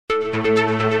All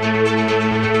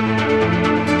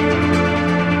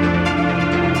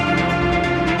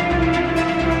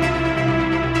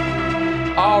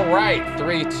right,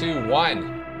 3, 2,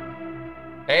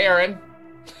 1. Hey, Aaron.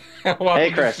 Welcome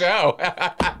Hey, Chris. to the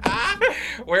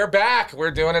show. We're back.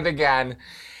 We're doing it again.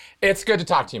 It's good to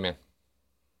talk to you, man.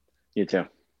 You too.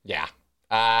 Yeah.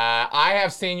 I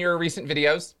have seen your recent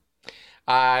videos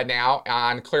now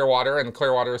on Clearwater and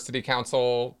Clearwater City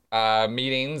Council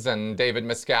meetings and David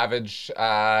Miscavige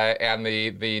and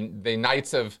the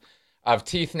nights of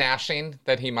teeth gnashing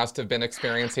that he must have been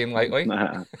experiencing lately.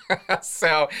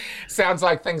 So sounds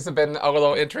like things have been a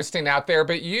little interesting out there.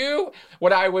 But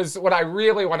what I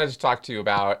really wanted to talk to you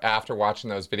about after watching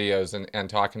those videos and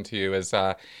talking to you is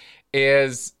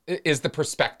the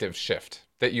perspective shift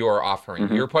that you are offering.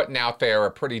 Mm-hmm. You're putting out there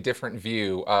a pretty different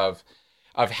view of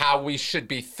how we should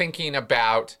be thinking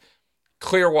about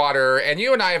Clearwater. And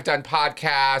you and I have done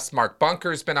podcasts. Mark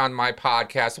Bunker's been on my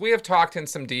podcast. We have talked in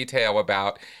some detail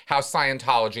about how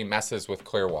Scientology messes with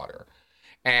Clearwater.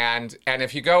 And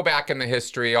if you go back in the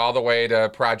history all the way to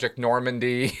Project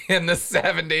Normandy in the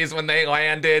 70s when they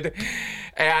landed,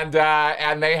 and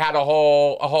they had a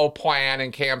whole plan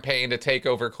and campaign to take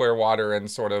over Clearwater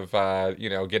and sort of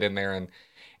get in there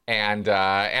and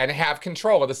have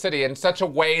control of the city in such a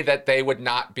way that they would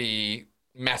not be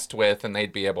messed with and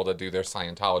they'd be able to do their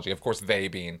Scientology. Of course, they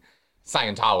being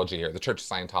Scientology here, the Church of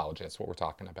Scientology. That's what we're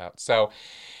talking about. So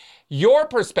your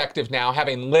perspective now,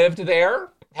 having lived there,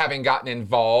 having gotten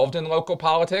involved in local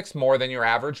politics more than your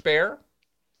average bear,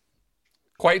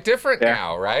 quite different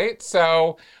now, right?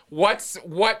 So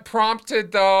what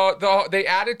prompted the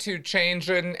attitude change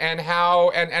and how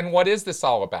and what is this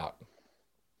all about?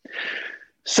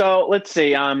 So let's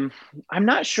see. I'm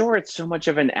not sure it's so much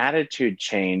of an attitude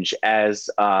change as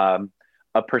a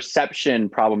perception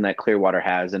problem that Clearwater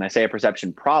has. And I say a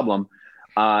perception problem,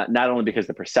 not only because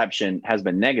the perception has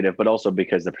been negative, but also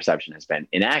because the perception has been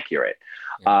inaccurate.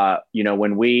 Yeah.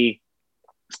 When we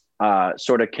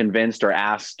sort of convinced or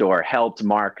asked or helped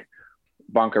Mark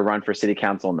Bunker run for city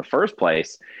council in the first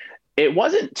place, it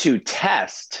wasn't to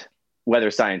test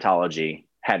whether Scientology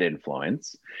had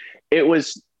influence. It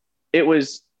was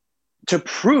to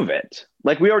prove it.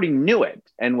 Like, we already knew it.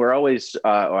 And we're always,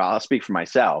 or I'll speak for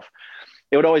myself,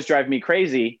 it would always drive me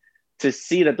crazy to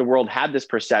see that the world had this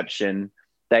perception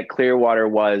that Clearwater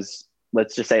was,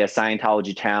 let's just say, a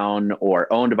Scientology town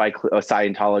or owned by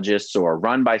Scientologists or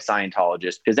run by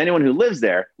Scientologists, because anyone who lives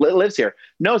here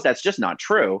knows that's just not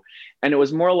true. And it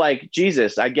was more like,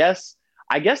 Jesus, I guess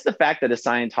the fact that a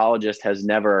Scientologist has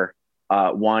never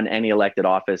won any elected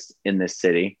office in this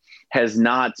city has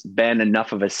not been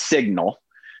enough of a signal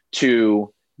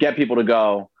to get people to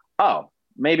go, oh,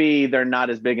 maybe they're not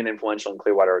as big and influential in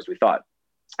Clearwater as we thought.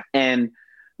 And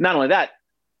not only that,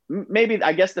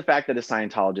 I guess the fact that a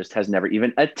Scientologist has never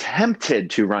even attempted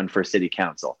to run for city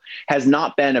council has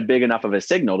not been a big enough of a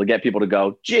signal to get people to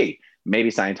go, gee, maybe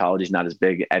Scientology is not as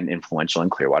big and influential in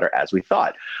Clearwater as we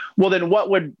thought. Well, then what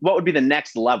would be the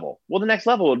next level? Well, the next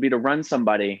level would be to run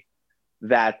somebody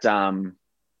that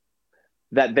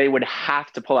they would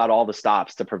have to pull out all the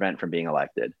stops to prevent from being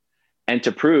elected, and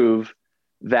to prove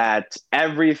that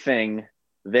everything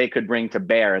they could bring to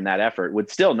bear in that effort would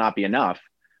still not be enough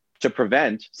to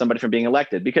prevent somebody from being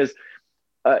elected. Because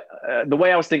the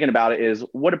way I was thinking about it is,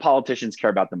 what do politicians care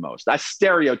about the most? That's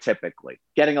stereotypically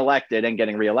getting elected and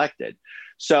getting reelected.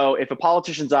 So if a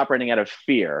politician's operating out of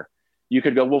fear, you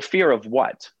could go, well, fear of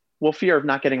what? Well, fear of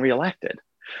not getting reelected.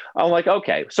 I'm like,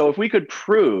 okay, so if we could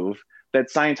prove that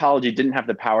Scientology didn't have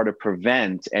the power to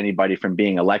prevent anybody from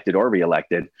being elected or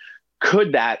reelected,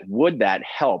 would that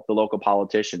help the local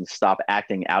politicians stop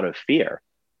acting out of fear?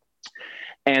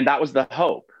 And that was the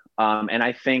hope. And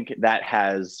I think that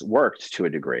has worked to a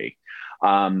degree.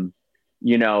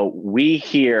 We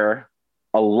hear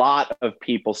a lot of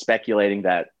people speculating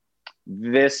that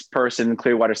this person,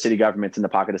 Clearwater city government's in the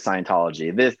pocket of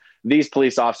Scientology. These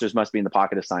police officers must be in the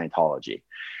pocket of Scientology.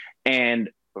 And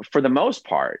for the most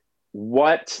part,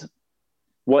 what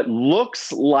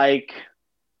looks like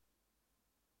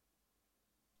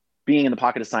being in the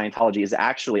pocket of Scientology is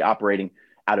actually operating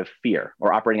out of fear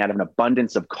or operating out of an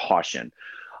abundance of caution.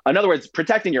 In other words,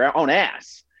 protecting your own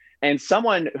ass. And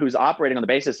someone who's operating on the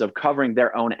basis of covering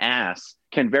their own ass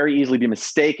can very easily be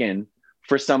mistaken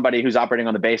for somebody who's operating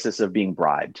on the basis of being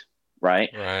bribed, right?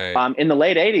 In the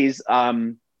late 80s,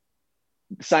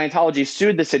 Scientology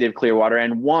sued the city of Clearwater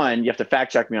and won. You have to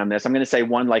fact check me on this. I'm going to say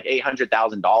won like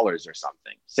 $800,000 or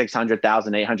something, $600,000,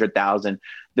 $800,000.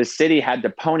 The city had to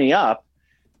pony up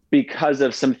because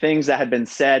of some things that had been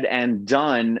said and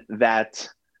done that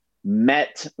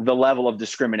met the level of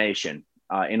discrimination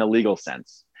in a legal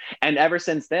sense. And ever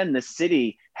since then, the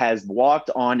city has walked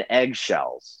on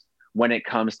eggshells when it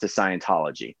comes to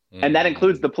Scientology. And that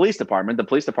includes the police department. The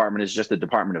police department is just a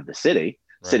department of the city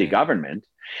government.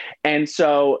 And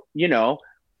so,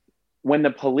 when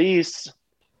the police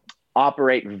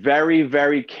operate very,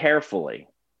 very carefully,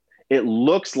 it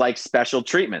looks like special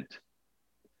treatment.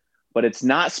 But it's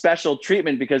not special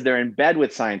treatment because they're in bed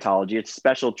with Scientology. It's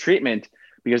special treatment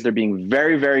because they're being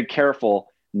very, very careful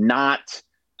not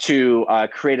to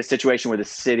create a situation where the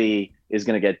city is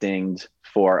going to get dinged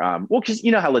for, because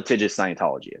you know how litigious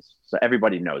Scientology is. So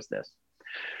everybody knows this.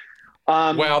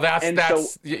 Well,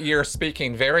 you're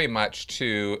speaking very much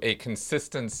to a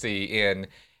consistency in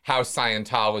how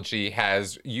Scientology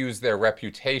has used their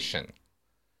reputation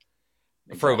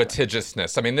for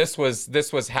litigiousness. I mean, this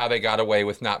was how they got away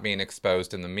with not being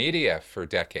exposed in the media for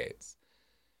decades.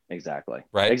 Exactly.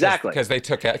 Right. Exactly. Because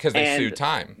they sued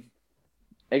time.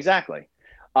 Exactly.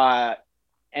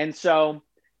 And so,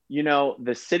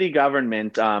 the city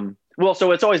government.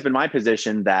 So it's always been my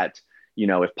position that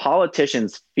if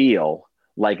politicians feel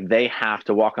like they have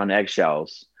to walk on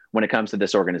eggshells when it comes to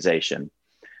this organization,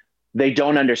 they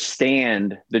don't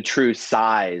understand the true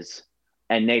size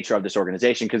and nature of this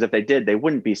organization, because if they did, they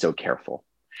wouldn't be so careful.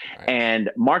 Right.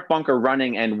 And Mark Bunker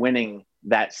running and winning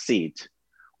that seat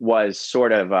was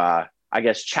sort of,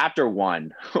 chapter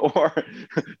 1 or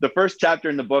the first chapter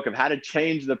in the book of how to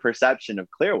change the perception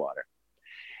of Clearwater.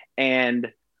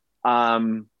 And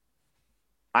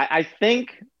I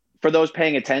think for those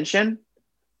paying attention,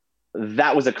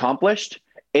 that was accomplished.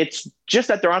 It's just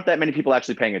that there aren't that many people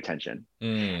actually paying attention.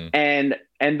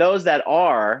 And those that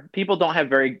are, people don't have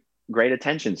very great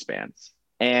attention spans.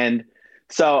 And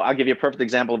so I'll give you a perfect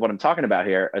example of what I'm talking about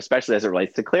here, especially as it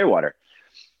relates to Clearwater.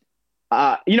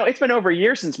 It's been over a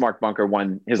year since Mark Bunker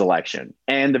won his election.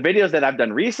 And the videos that I've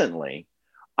done recently,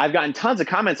 I've gotten tons of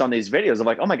comments on these videos of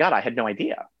like, oh my God, I had no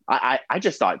idea. I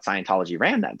just thought Scientology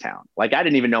ran that town. Like, I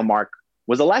didn't even know Mark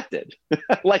was elected.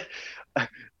 Like,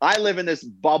 I live in this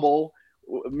bubble.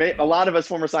 A lot of us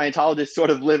former Scientologists sort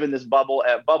of live in this bubble,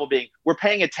 being we're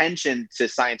paying attention to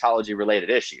Scientology related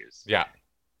issues. Yeah.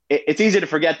 It's easy to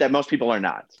forget that most people are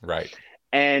not. Right.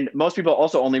 And most people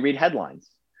also only read headlines.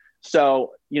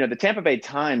 So, the Tampa Bay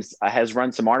Times has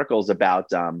run some articles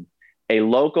about a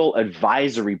local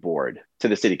advisory board to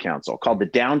the city council called the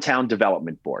Downtown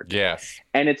Development Board. Yes.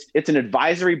 And it's an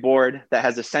advisory board that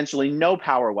has essentially no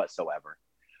power whatsoever.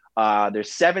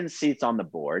 There's 7 seats on the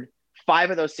board.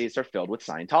 5 of those seats are filled with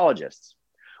Scientologists.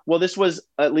 Well, this was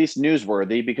at least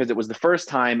newsworthy because it was the first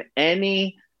time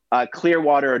any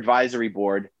Clearwater advisory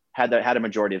board had a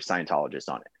majority of Scientologists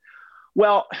on it.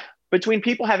 Well, between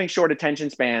people having short attention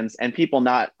spans and people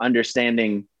not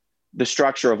understanding the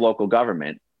structure of local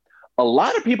government, a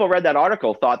lot of people read that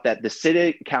article, thought that the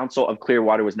city council of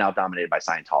Clearwater was now dominated by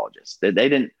Scientologists. They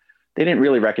didn't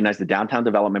really recognize the Downtown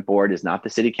Development Board is not the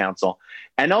city council.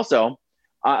 And also,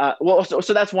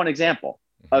 so that's one example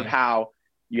of how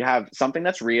you have something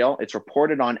that's real, it's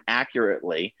reported on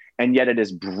accurately, and yet it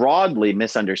is broadly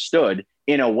misunderstood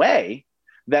in a way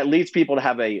that leads people to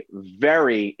have a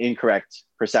very incorrect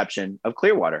perception of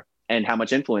Clearwater and how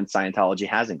much influence Scientology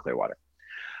has in Clearwater.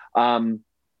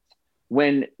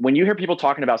 When you hear people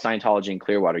talking about Scientology in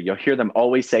Clearwater, you'll hear them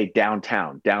always say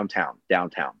downtown, downtown,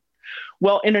 downtown.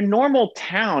 Well, in a normal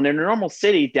town, in a normal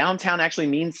city, downtown actually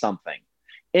means something.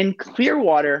 In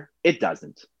Clearwater, it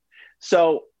doesn't.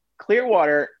 So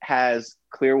Clearwater has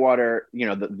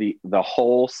the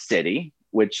whole city,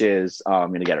 which is I'm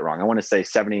going to get it wrong. I want to say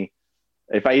 70.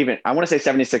 I want to say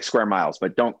 76 square miles,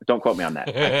 but don't quote me on that.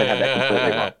 I could have that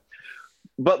completely wrong.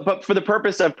 But for the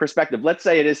purpose of perspective, let's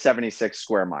say it is 76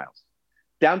 square miles.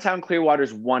 Downtown Clearwater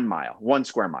is 1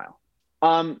 square mile.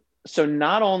 So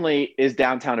not only is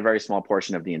downtown a very small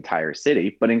portion of the entire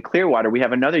city, but in Clearwater, we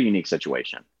have another unique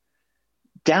situation.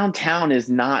 Downtown is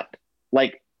not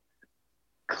like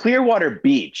Clearwater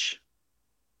Beach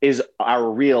is our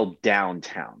real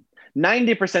downtown.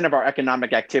 90% of our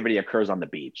economic activity occurs on the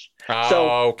beach.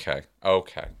 Okay.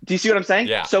 Do you see what I'm saying?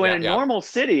 Yeah. So in a normal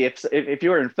city, if you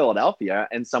were in Philadelphia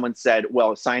and someone said,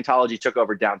 well, Scientology took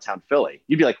over downtown Philly,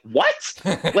 you'd be like, what?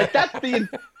 Like that's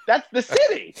the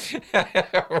city.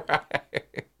 Right.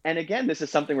 And again, this is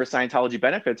something where Scientology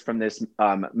benefits from this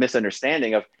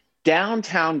misunderstanding of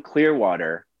downtown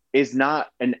Clearwater is not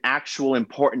an actual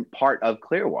important part of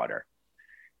Clearwater.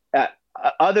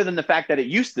 Other than the fact that it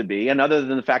used to be, and other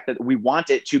than the fact that we want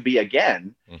it to be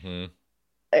again,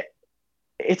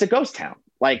 it's a ghost town.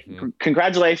 Like,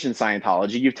 congratulations,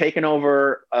 Scientology. You've taken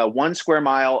over 1 square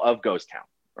mile of ghost town,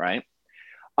 right?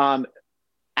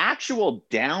 Actual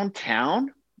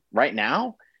downtown right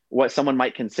now, what someone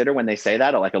might consider when they say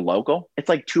that, or like a local, it's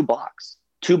like 2 blocks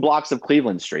of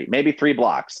Cleveland Street, maybe 3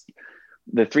 blocks.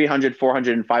 The 300,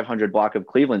 400, and 500 block of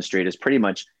Cleveland Street is pretty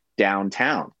much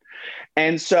downtown.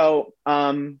 And so,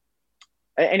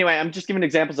 anyway, I'm just giving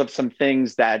examples of some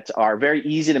things that are very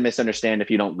easy to misunderstand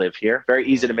if you don't live here, very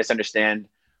easy to misunderstand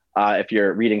if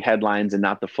you're reading headlines and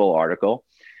not the full article.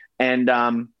 And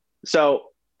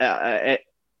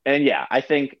yeah, I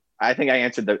think I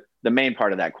answered the main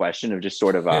part of that question of just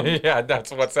sort of yeah,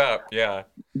 that's what's up. Yeah.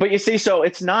 But you see, so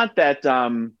it's not that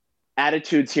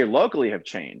attitudes here locally have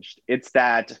changed. It's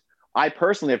that I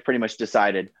personally have pretty much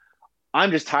decided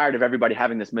I'm just tired of everybody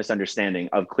having this misunderstanding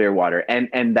of Clearwater,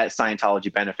 and that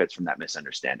Scientology benefits from that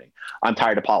misunderstanding. I'm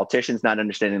tired of politicians not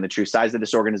understanding the true size of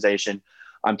this organization.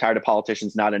 I'm tired of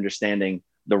politicians not understanding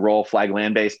the role Flag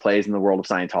Land Base plays in the world of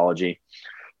Scientology.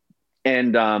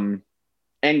 And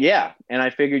yeah, and I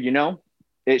figured,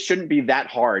 it shouldn't be that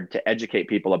hard to educate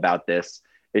people about this.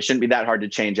 It shouldn't be that hard to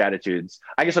change attitudes.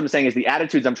 I guess what I'm saying is the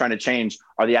attitudes I'm trying to change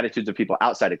are the attitudes of people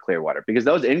outside of Clearwater, because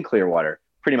those in Clearwater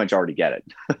pretty much already get it.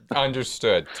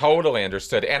 Understood. Totally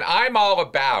understood. And I'm all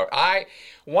about,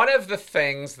 one of the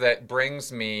things that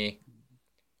brings me,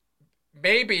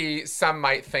 maybe some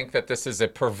might think that this is a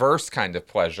perverse kind of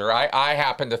pleasure. I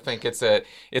happen to think it's an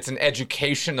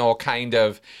educational kind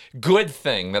of good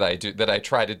thing that I do, that I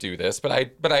try to do this, but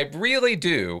I really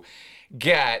do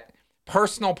get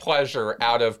personal pleasure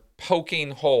out of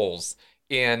poking holes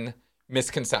in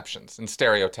misconceptions and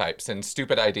stereotypes and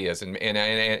stupid ideas and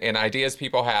ideas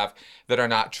people have that are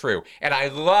not true. And I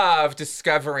love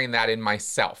discovering that in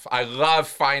myself. I love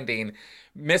finding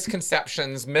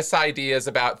misconceptions, misideas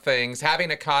about things,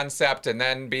 having a concept and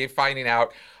then finding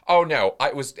out, oh no,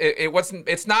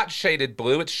 it's not shaded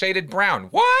blue, it's shaded brown.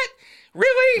 What?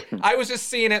 Really? I was just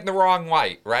seeing it in the wrong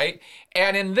light, right?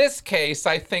 And in this case,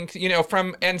 I think,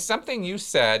 and something you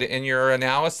said in your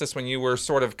analysis when you were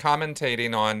sort of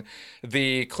commentating on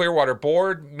the Clearwater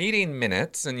board meeting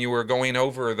minutes and you were going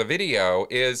over the video,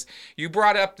 is you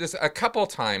brought up this a couple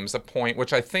times, a point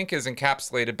which I think is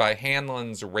encapsulated by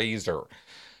Hanlon's razor.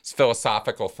 It's a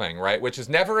philosophical thing, right? Which is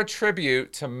never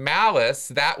attribute to malice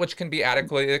that which can be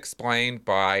adequately explained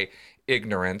by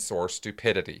ignorance or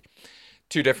stupidity.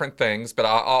 Two different things, but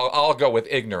I'll go with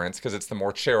ignorance because it's the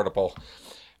more charitable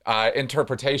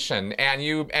interpretation. And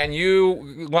you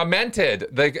lamented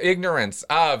the ignorance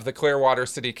of the Clearwater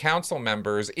City Council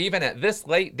members, even at this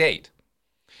late date,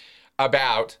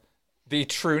 about the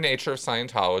true nature of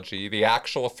Scientology, the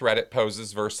actual threat it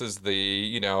poses versus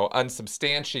the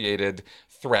unsubstantiated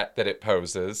threat that it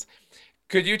poses.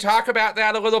 Could you talk about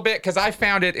that a little bit? Because I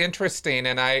found it interesting,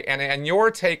 and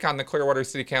your take on the Clearwater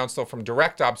City Council from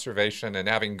direct observation and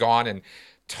having gone and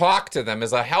talked to them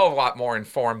is a hell of a lot more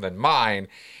informed than mine.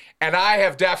 And I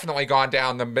have definitely gone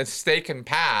down the mistaken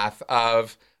path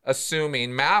of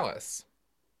assuming malice.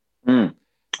 Mm.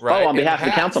 Right? Oh, on behalf of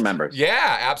the council members.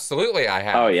 Yeah, absolutely I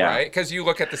have. Oh, yeah. Right? Because you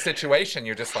look at the situation,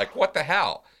 you're just like, what the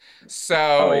hell?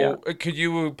 So could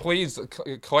you please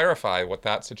clarify what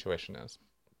that situation is?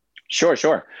 Sure.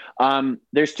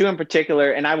 There's two in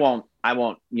particular, and I won't,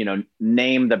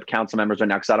 name the council members right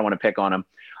now because I don't want to pick on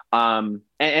them.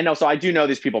 And also, I do know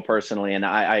these people personally, and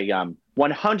I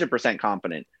 100%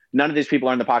 confident. None of these people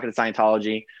are in the pocket of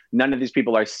Scientology. None of these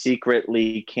people are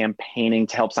secretly campaigning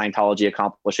to help Scientology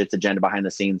accomplish its agenda behind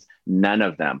the scenes. None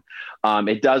of them.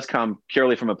 It does come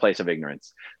purely from a place of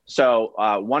ignorance. So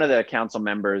one of the council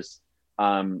members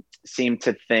seemed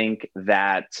to think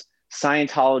that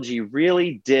Scientology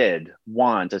really did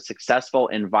want a successful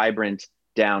and vibrant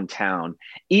downtown,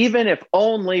 even if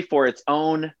only for its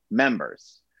own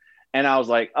members. And I was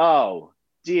like, oh,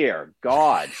 dear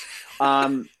God.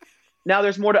 Now,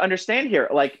 there's more to understand here.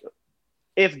 Like,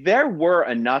 if there were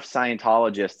enough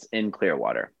Scientologists in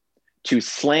Clearwater to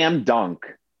slam dunk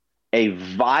a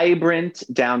vibrant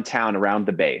downtown around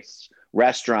the base,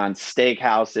 restaurants,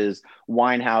 steakhouses,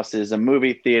 wine houses, a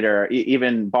movie theater,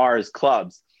 even bars,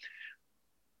 clubs,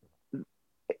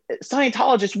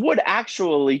 Scientologists would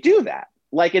actually do that.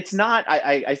 Like, it's not,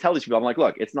 I tell these people, I'm like,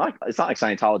 look, it's not like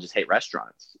Scientologists hate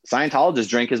restaurants. Scientologists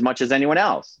drink as much as anyone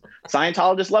else.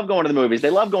 Scientologists love going to the movies. They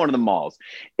love going to the malls.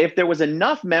 If there was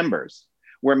enough members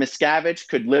where Miscavige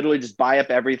could literally just buy up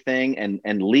everything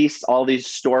and lease all these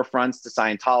storefronts to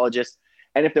Scientologists,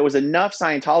 and if there was enough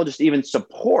Scientologists to even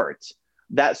support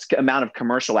that amount of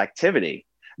commercial activity,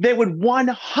 they would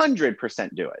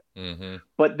 100% do it. Mm-hmm.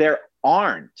 But there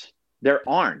aren't.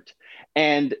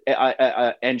 And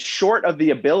short of the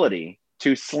ability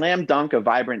to slam dunk a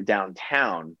vibrant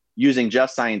downtown using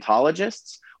just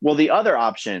Scientologists, well, the other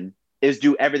option is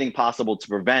do everything possible to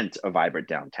prevent a vibrant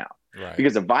downtown. Right.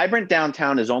 Because a vibrant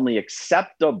downtown is only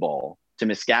acceptable to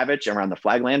Miscavige around the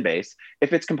Flagland base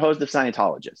if it's composed of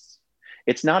Scientologists.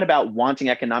 It's not about wanting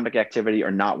economic activity or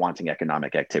not wanting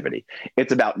economic activity.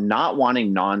 It's about not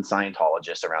wanting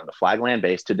non-Scientologists around the Flagland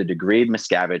base to the degree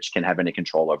Miscavige can have any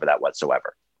control over that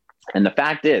whatsoever. And the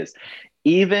fact is,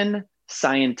 even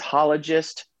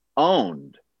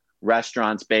Scientologist-owned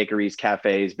restaurants, bakeries,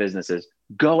 cafes, businesses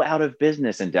go out of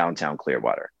business in downtown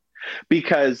Clearwater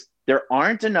because there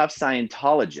aren't enough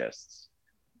Scientologists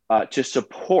to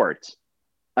support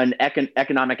an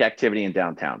economic activity in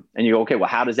downtown. And you go, okay, well,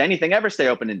 how does anything ever stay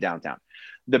open in downtown?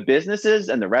 The businesses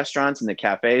and the restaurants and the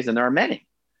cafes, and there are many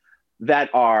that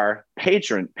are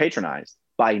patronized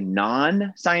by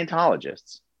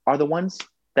non-Scientologists, are the ones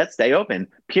that stay open,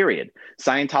 period.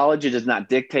 Scientology does not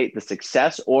dictate the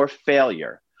success or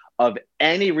failure of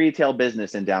any retail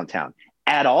business in downtown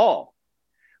at all.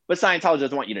 But Scientology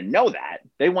doesn't want you to know that.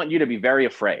 They want you to be very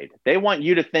afraid. They want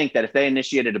you to think that if they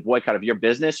initiated a boycott of your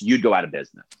business, you'd go out of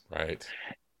business. Right.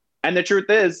 And the truth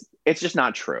is, it's just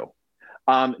not true.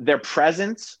 Their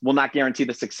presence will not guarantee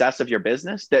the success of your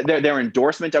business. Their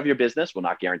endorsement of your business will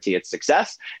not guarantee its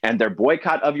success. And their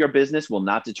boycott of your business will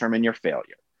not determine your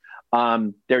failure.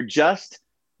 They're just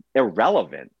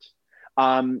irrelevant.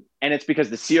 And it's because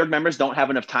the Sea Org members don't have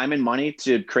enough time and money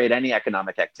to create any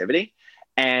economic activity.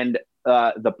 And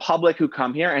the public who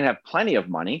come here and have plenty of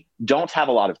money don't have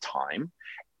a lot of time.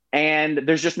 And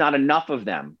there's just not enough of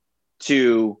them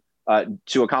to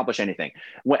accomplish anything.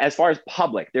 As far as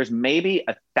public, there's maybe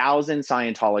 1,000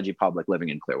 Scientology public living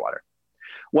in Clearwater.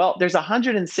 Well, there's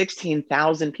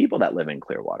 116,000 people that live in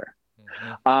Clearwater.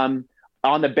 Mm-hmm.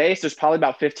 On the base, there's probably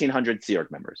about 1,500 Sea Org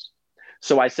members.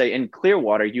 So I say in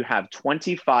Clearwater, you have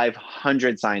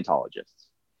 2,500 Scientologists.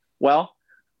 Well,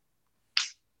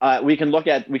 we can look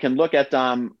at how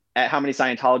many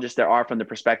Scientologists there are from the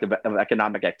perspective of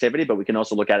economic activity, but we can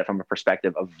also look at it from a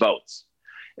perspective of votes.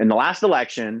 In the last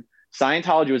election,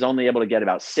 Scientology was only able to get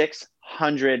about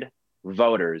 600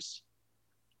 voters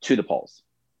to the polls.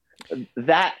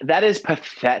 That is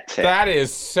pathetic. That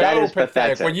is so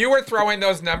pathetic. When you were throwing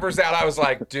those numbers out, I was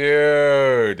like,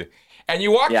 dude. And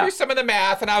you walked through some of the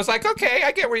math, and I was like, okay,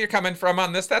 I get where you're coming from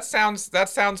on this. That sounds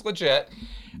legit.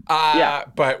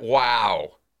 But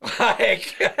wow.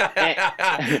 Like,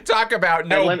 talk about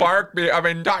no bark. I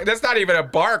mean, that's not even a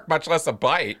bark, much less a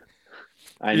bite.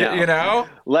 I know. You know.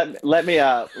 Let me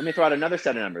throw out another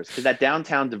set of numbers, because that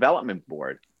downtown development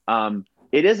board,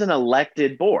 it is an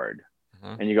elected board,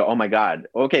 and you go, oh my God,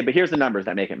 okay, but here's the numbers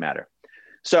that make it matter.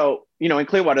 So in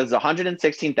Clearwater, there's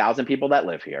 116,000 people that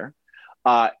live here.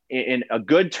 In a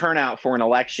good turnout for an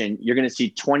election, you're going to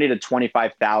see 20 to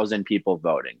 25,000 people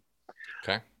voting.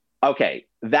 Okay,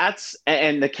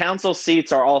 and the council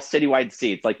seats are all citywide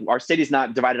seats. Like, our city's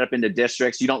not divided up into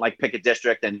districts. You don't like pick a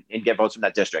district and get votes from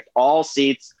that district. All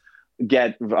seats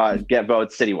get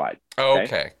votes citywide.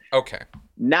 Okay.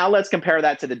 Now let's compare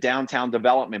that to the downtown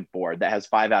development board that has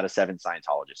 5 out of 7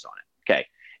 Scientologists on it. Okay.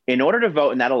 In order to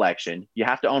vote in that election, you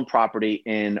have to own property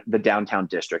in the downtown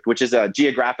district, which is a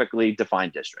geographically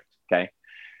defined district. Okay.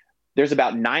 There's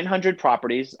about 900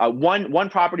 properties, one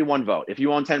property, one vote. If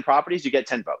you own 10 properties, you get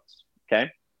 10 votes, okay?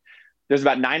 There's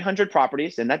about 900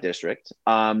 properties in that district.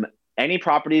 Any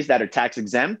properties that are tax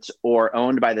exempt or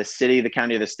owned by the city, the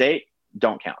county, or the state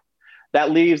don't count.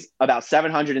 That leaves about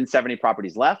 770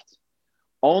 properties left.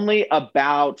 Only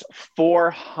about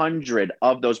 400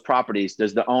 of those properties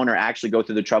does the owner actually go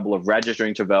through the trouble of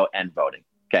registering to vote and voting,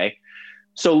 okay?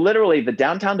 So literally, the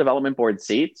downtown development board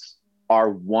seats are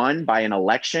won by an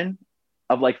election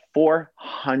of like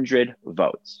 400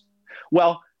 votes.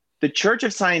 Well, the Church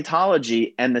of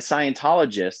Scientology and the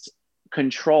Scientologists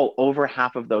control over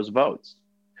half of those votes.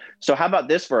 So how about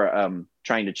this for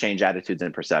trying to change attitudes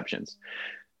and perceptions?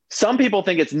 Some people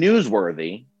think it's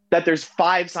newsworthy that there's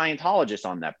 5 Scientologists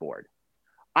on that board.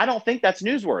 I don't think that's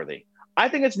newsworthy. I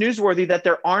think it's newsworthy that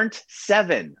there aren't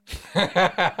 7.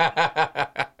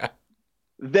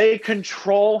 They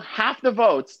control half the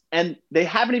votes, and they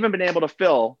haven't even been able to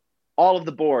fill all of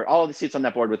the seats on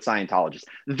that board with Scientologists.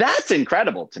 That's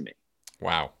incredible to me.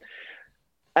 Wow.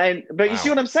 But you see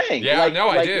what I'm saying? Yeah,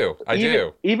 I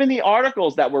do. Even the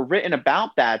articles that were written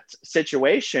about that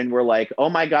situation were like, oh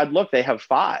my God, look, they have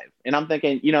 5. And I'm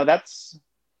thinking, that's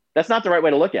not the right way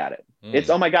to look at it.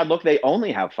 It's, oh my God, look, they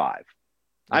only have 5.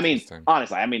 I mean,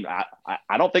 honestly,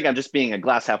 I don't think I'm just being a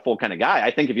glass half full kind of guy.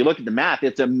 I think if you look at the math,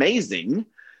 it's amazing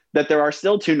that there are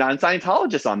still 2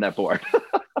 non-Scientologists on that board.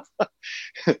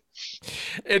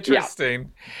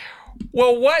 Interesting.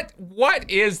 Well, what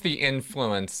is the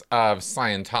influence of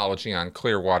Scientology on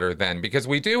Clearwater then? Because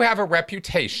we do have a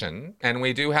reputation, and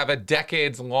we do have a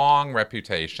decades-long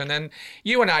reputation, and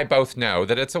you and I both know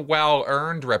that it's a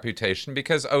well-earned reputation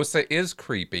because OSA is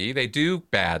creepy. They do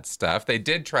bad stuff. They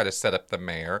did try to set up the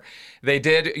mayor. They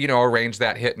did, arrange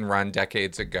that hit and run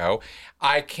decades ago.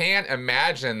 I can't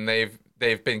imagine they've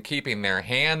been keeping their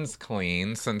hands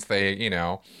clean since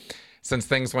since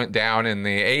things went down in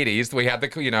the 80s. We had the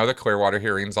Clearwater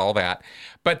hearings, all that.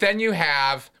 But then you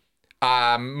have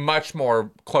much more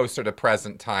closer to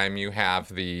present time, you have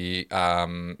the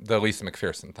Lisa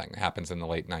McPherson thing that happens in the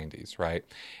late 90s, right?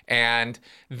 And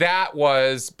that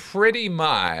was pretty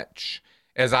much,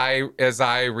 as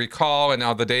I recall and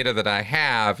all the data that I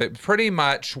have, it pretty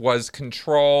much was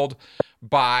controlled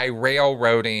by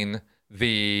railroading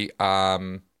the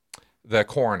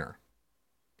coroner.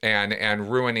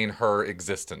 And ruining her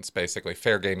existence, basically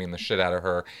fair gaming the shit out of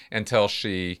her until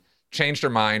she changed her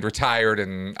mind, retired,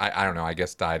 and I don't know, I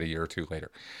guess died a year or two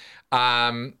later.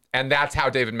 And that's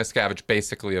how David Miscavige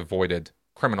basically avoided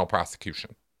criminal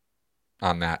prosecution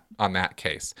on that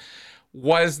case.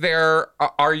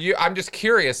 I'm just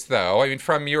curious though, I mean,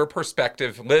 from your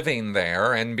perspective, living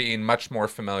there and being much more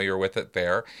familiar with it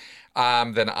there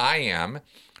than I am,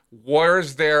 are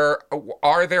there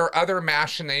other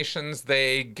machinations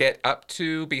they get up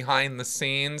to behind the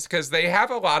scenes? Because they have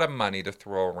a lot of money to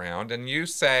throw around, and you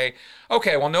say,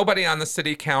 okay, well, nobody on the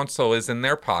city council is in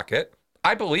their pocket.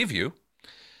 I believe you.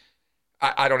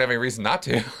 I don't have any reason not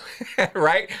to,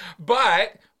 right?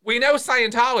 But we know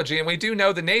Scientology, and we do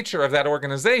know the nature of that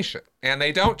organization, and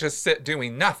they don't just sit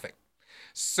doing nothing.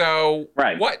 So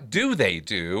right. What do they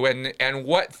do, and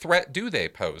what threat do they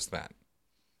pose then?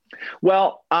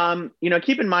 Well,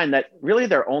 keep in mind that really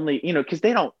they're only, because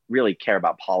they don't really care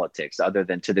about politics other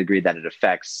than to the degree that it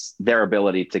affects their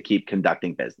ability to keep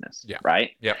conducting business. Yeah.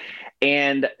 Right. Yeah.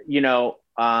 And,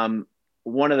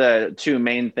 one of the two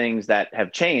main things that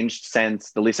have changed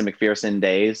since the Lisa McPherson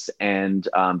days and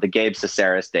the Gabe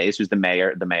Caceres days, who's the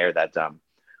mayor that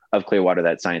of Clearwater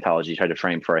that Scientology tried to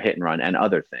frame for a hit and run and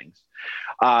other things.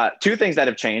 Two things that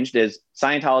have changed is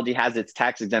Scientology has its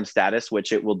tax exempt status,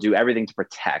 which it will do everything to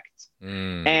protect.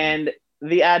 And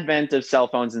the advent of cell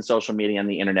phones and social media and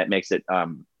the internet makes it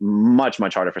much,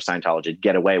 much harder for Scientology to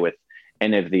get away with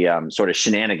any of the sort of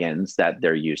shenanigans that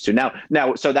they're used to. Now,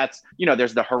 so that's,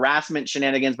 there's the harassment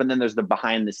shenanigans, but then there's the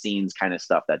behind the scenes kind of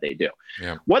stuff that they do.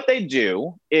 Yeah. What they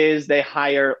do is they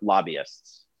hire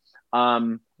lobbyists.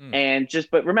 But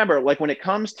remember, like when it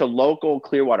comes to local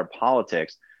Clearwater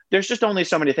politics, there's just only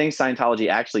so many things Scientology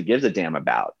actually gives a damn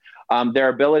about. Their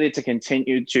ability to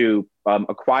continue to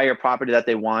acquire property that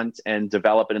they want and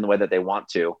develop it in the way that they want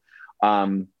to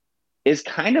is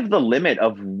kind of the limit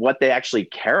of what they actually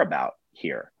care about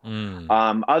here.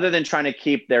 Other than trying to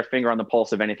keep their finger on the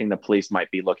pulse of anything the police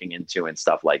might be looking into and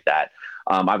stuff like that.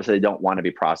 Obviously, they don't want to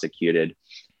be prosecuted.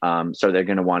 So they're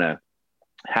going to want to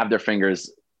have their fingers,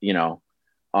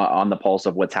 on the pulse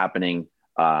of what's happening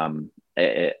from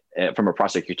a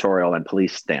prosecutorial and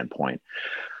police standpoint.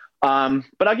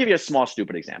 But I'll give you a small,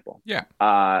 stupid example.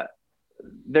 Yeah.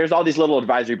 There's all these little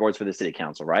advisory boards for the city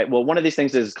council, right? Well, one of these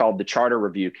things is called the Charter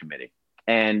Review Committee.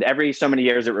 And every so many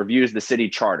years, it reviews the city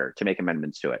charter to make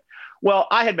amendments to it. Well,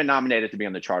 I had been nominated to be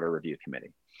on the Charter Review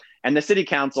Committee. And the city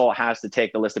council has to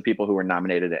take the list of people who were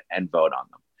nominated and vote on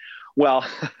them. Well,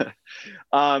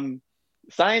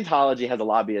 Scientology has a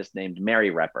lobbyist named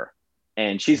Mary Repper,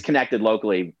 and she's connected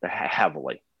locally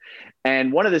heavily.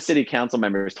 And one of the city council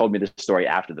members told me this story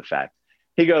after the fact.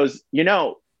 He goes,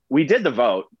 we did the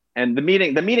vote and the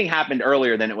meeting happened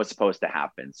earlier than it was supposed to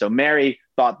happen. So Mary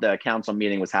thought the council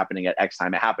meeting was happening at X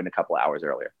time. It happened a couple of hours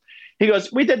earlier. He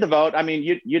goes, we did the vote. I mean,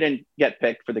 you didn't get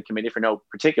picked for the committee for no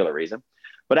particular reason.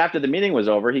 But after the meeting was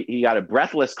over, he got a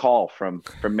breathless call from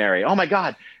Mary. Oh my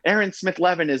God, Aaron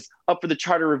Smith-Levin is up for the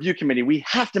Charter Review Committee. We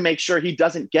have to make sure he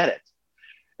doesn't get it.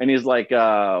 And he's like,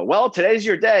 well, today's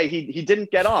your day. He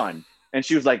didn't get on. And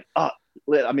she was like,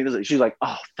 she's like,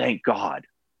 oh, thank God.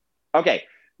 Okay.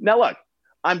 Now look,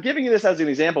 I'm giving you this as an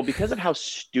example because of how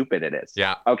stupid it is.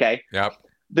 Yeah. Okay. Yep.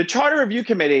 The Charter Review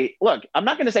Committee, look, I'm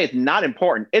not going to say it's not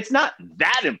important. It's not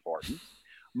that important.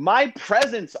 My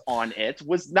presence on it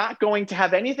was not going to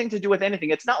have anything to do with anything.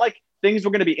 It's not like things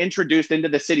were going to be introduced into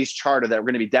the city's charter that were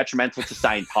going to be detrimental to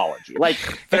Scientology. Like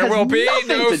there will be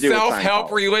no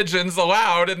self-help religions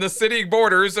allowed in the city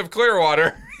borders of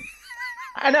Clearwater.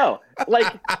 I know.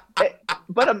 Like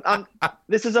but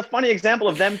this is a funny example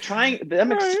of them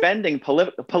expending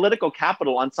political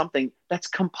capital on something that's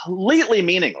completely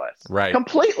meaningless. Right.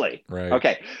 Completely. Right.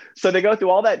 Okay. So they go through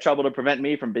all that trouble to prevent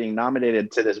me from being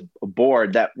nominated to this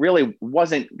board that really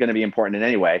wasn't going to be important in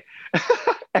any way.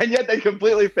 And yet they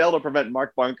completely fail to prevent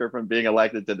Mark Bunker from being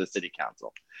elected to the city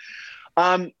council.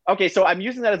 Okay, so I'm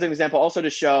using that as an example also to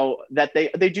show that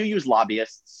they do use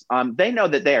lobbyists. They know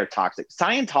that they are toxic.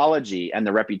 Scientology and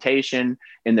the reputation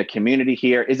in the community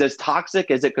here is as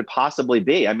toxic as it could possibly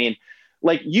be. I mean,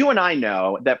 like you and I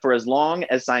know that for as long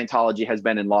as Scientology has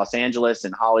been in Los Angeles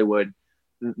and Hollywood,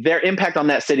 their impact on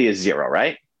that city is zero,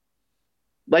 right?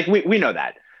 Like we know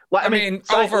that. Well, I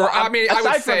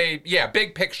would say, yeah,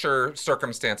 big picture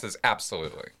circumstances,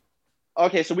 absolutely.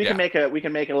 Okay, so we can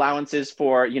make allowances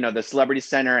for, the Celebrity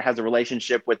Center has a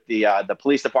relationship with the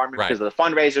police department because of the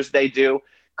fundraisers they do.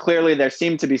 Clearly, there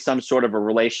seemed to be some sort of a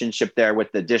relationship there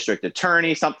with the district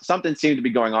attorney. Something seemed to be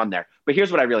going on there. But here's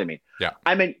what I really mean. Yeah.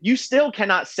 I mean, you still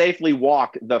cannot safely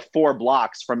walk the 4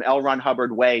 blocks from L. Ron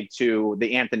Hubbard Way to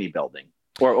the Anthony Building.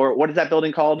 Or what is that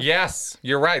building called? Yes,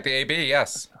 you're right. The AB,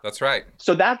 yes, that's right.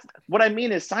 So that's what I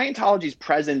mean is Scientology's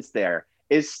presence there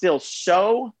is still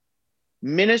so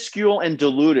minuscule and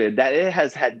diluted that it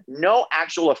has had no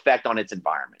actual effect on its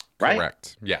environment, right?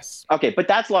 Correct. Yes. Okay, but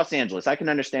that's Los Angeles. I can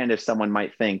understand if someone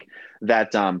might think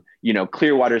that,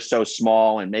 Clearwater is so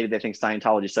small and maybe they think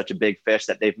Scientology is such a big fish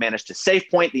that they've managed to safe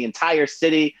point the entire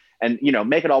city and,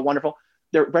 make it all wonderful.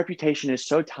 Their reputation is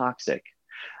so toxic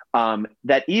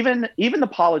that even the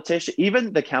politician,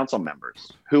 even the council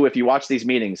members who, if you watch these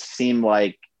meetings, seem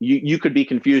like you could be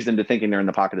confused into thinking they're in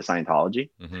the pocket of Scientology.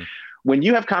 Mm-hmm. When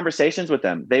you have conversations with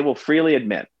them, they will freely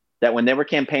admit that when they were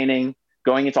campaigning,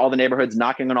 going into all the neighborhoods,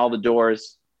 knocking on all the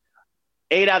doors,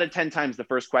 8 out of 10 times the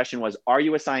first question was, are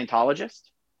you a Scientologist?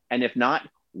 And if not,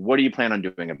 what do you plan on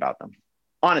doing about them?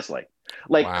 Honestly,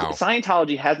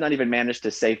 Scientology has not even managed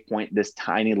to safe point this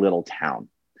tiny little town.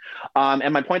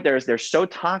 And my point there is they're so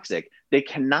toxic, they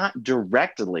cannot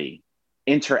directly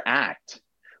interact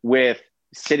with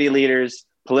city leaders,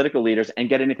 political leaders, and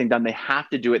get anything done. They have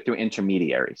to do it through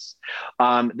intermediaries.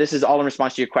 This is all in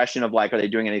response to your question of are they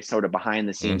doing any sort of behind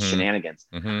the scenes shenanigans?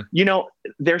 Mm-hmm.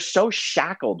 They're so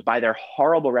shackled by their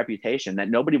horrible reputation that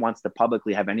nobody wants to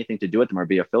publicly have anything to do with them or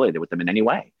be affiliated with them in any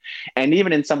way. And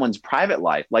even in someone's private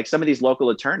life, like some of these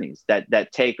local attorneys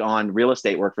that take on real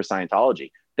estate work for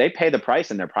Scientology, they pay the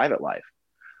price in their private life.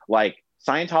 Like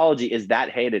Scientology is that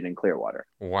hated in Clearwater.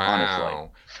 Wow.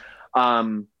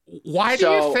 Honestly. Why do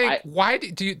you think? Why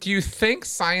do you think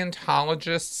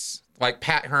Scientologists like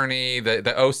Pat Herney,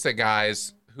 the OSA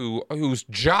guys, whose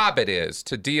job it is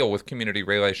to deal with community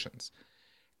relations,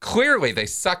 clearly they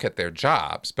suck at their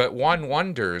jobs, but one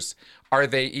wonders, are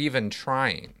they even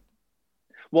trying?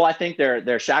 Well, I think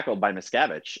they're shackled by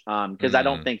Miscavige because I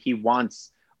don't think he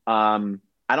wants.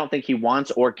 I don't think he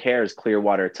wants or cares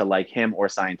Clearwater to like him or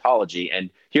Scientology, and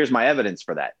here's my evidence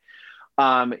for that.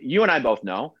 You and I both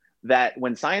know that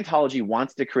when Scientology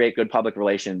wants to create good public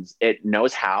relations, it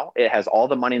knows how. It has all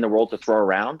the money in the world to throw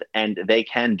around, and they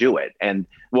can do it. And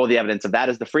well, the evidence of that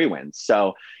is the free wins.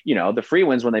 So, the free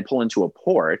wins, when they pull into a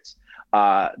port,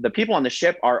 the people on the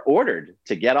ship are ordered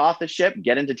to get off the ship,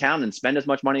 get into town, and spend as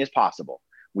much money as possible.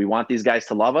 We want these guys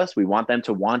to love us. We want them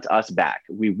to want us back.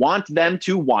 We want them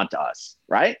to want us,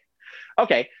 right?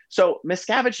 Okay, so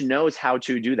Miscavige knows how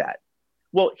to do that.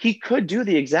 Well, he could do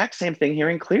the exact same thing here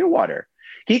in Clearwater.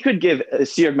 He could give a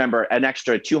Sea Org member an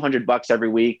extra $200 every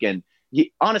week. And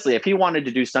honestly, if he wanted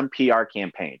to do some PR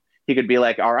campaign, he could be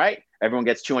like, all right, everyone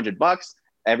gets $200.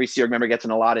 Every Sea Org member gets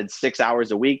an allotted 6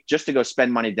 hours a week just to go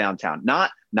spend money downtown,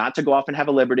 not to go off and have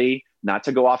a Liberty, not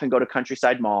to go off and go to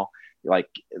Countryside Mall. Like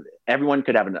everyone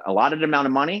could have an allotted amount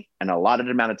of money and an allotted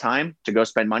amount of time to go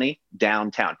spend money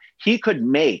downtown. He could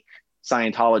make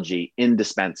Scientology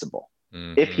indispensable.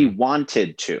 Mm-hmm. If he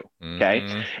wanted to, okay?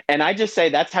 Mm-hmm. And I just say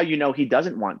that's how he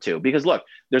doesn't want to, because look,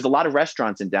 there's a lot of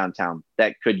restaurants in downtown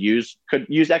that could use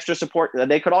extra support.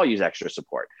 They could all use extra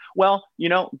support. Well,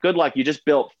 good luck. You just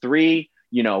built 3,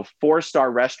 4-star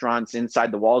restaurants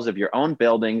inside the walls of your own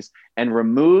buildings and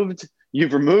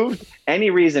you've removed any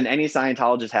reason any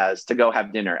Scientologist has to go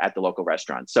have dinner at the local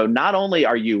restaurant. So not only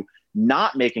are you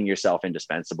not making yourself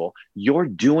indispensable, you're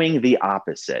doing the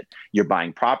opposite. You're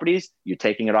buying properties, you're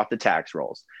taking it off the tax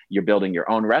rolls. You're building your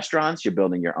own restaurants, you're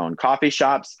building your own coffee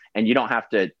shops, and you don't have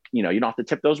to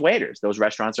tip those waiters. Those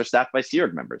restaurants are staffed by Sea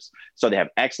Org members. So they have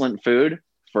excellent food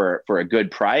for a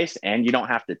good price, and you don't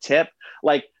have to tip.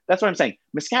 Like, that's what I'm saying.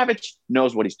 Miscavige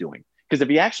knows what he's doing. Because if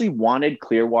he actually wanted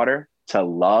Clearwater to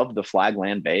love the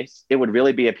Flagland base, it would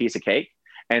really be a piece of cake.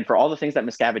 And for all the things that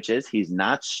Miscavige is, he's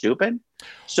not stupid.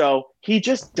 So he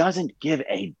just doesn't give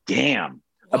a damn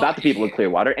about the people of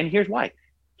Clearwater. And here's why.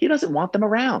 He doesn't want them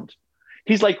around.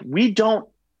 He's like, we don't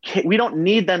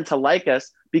need them to like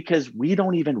us because we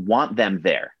don't even want them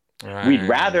there. Right. We'd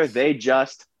rather they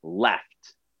just left.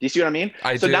 Do you see what I mean?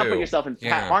 I do. Now put yourself in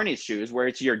Pat Harney's shoes, where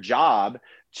it's your job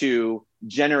to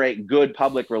generate good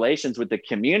public relations with the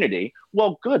community.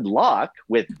 Well, good luck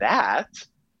with that,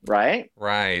 right?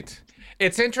 Right.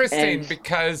 It's interesting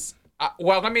because,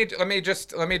 well, let me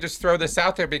just throw this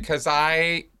out there, because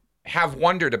I have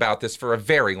wondered about this for a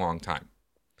very long time.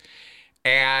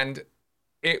 And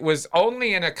it was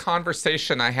only in a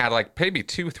conversation I had like maybe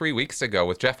 2-3 weeks ago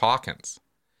with Jeff Hawkins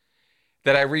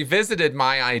that I revisited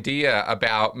my idea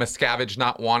about Miscavige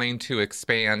not wanting to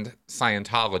expand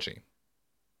Scientology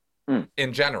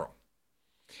in general.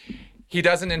 He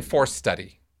doesn't enforce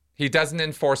study. He doesn't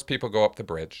enforce people go up the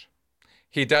bridge.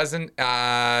 He doesn't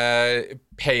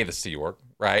pay the Sea Org,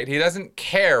 right? He doesn't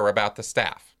care about the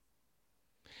staff.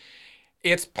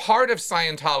 It's part of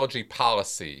Scientology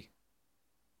policy,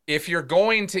 if you're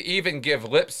going to even give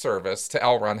lip service to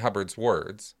L. Ron Hubbard's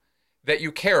words, that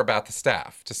you care about the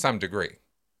staff to some degree,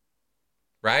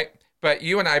 right? But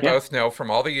you and I both know from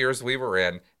all the years we were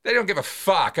in, they don't give a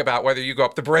fuck about whether you go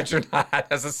up the bridge or not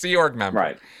as a Sea Org member.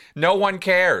 Right. No one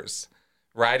cares,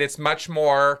 right? It's much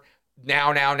more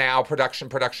now,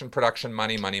 production,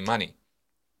 money.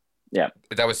 Yeah.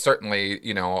 That was certainly,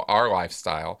 our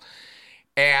lifestyle.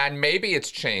 And maybe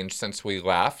it's changed since we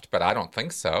left, but I don't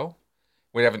think so.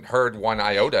 We haven't heard one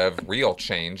iota of real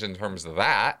change in terms of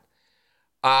that.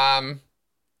 And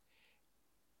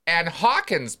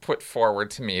Hawkins put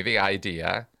forward to me the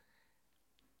idea,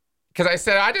 because I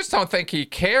said, I just don't think he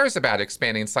cares about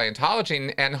expanding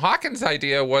Scientology. And Hawkins'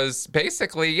 idea was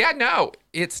basically, no,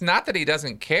 it's not that he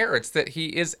doesn't care. It's that he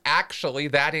is actually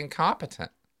that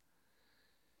incompetent.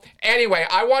 Anyway,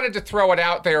 I wanted to throw it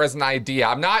out there as an idea.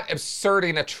 I'm not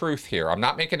asserting a truth here. I'm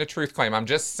not making a truth claim. I'm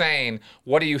just saying,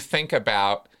 what do you think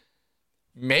about,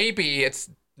 maybe it's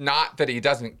not that he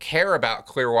doesn't care about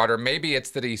Clearwater. Maybe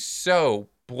it's that he's so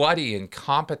bloody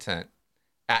incompetent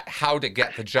at how to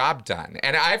get the job done.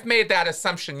 And I've made that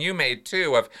assumption you made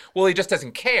too of, well, he just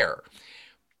doesn't care.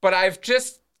 But I've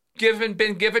just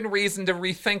been given reason to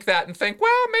rethink that and think,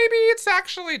 well, maybe it's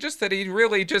actually just that he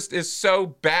really just is so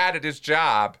bad at his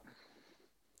job.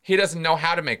 He doesn't know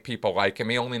how to make people like him.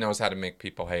 He only knows how to make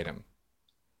people hate him.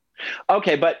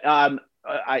 Okay, but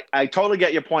I totally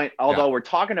get your point. Although we're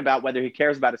talking about whether he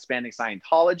cares about expanding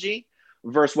Scientology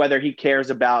versus whether he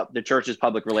cares about the church's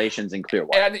public relations in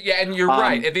Clearwater. And you're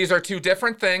right. These are two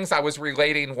different things. I was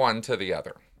relating one to the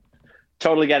other.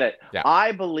 Totally get it. Yeah.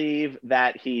 I believe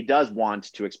that he does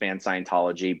want to expand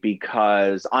Scientology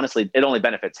because, honestly, it only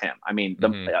benefits him. I mean,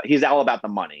 he's all about the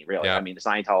money, really. Yeah. I mean,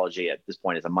 Scientology at this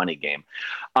point is a money game.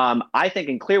 I think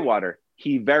in Clearwater,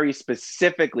 he very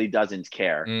specifically doesn't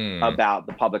care about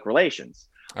the public relations.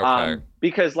 Okay.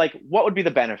 Because, what would be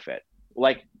the benefit?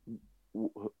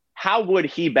 How would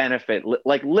he benefit,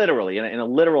 literally, in a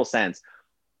literal sense,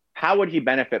 how would he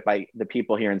benefit by the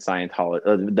people here in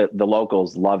Scientology, the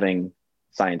locals loving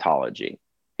Scientology?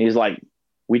 He's like,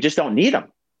 we just don't need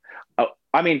them.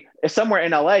 I mean, if somewhere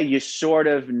in LA, you sort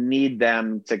of need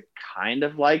them to kind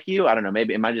of like you. I don't know,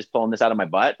 maybe, am I just pulling this out of my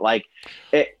butt?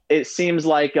 It seems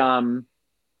like, I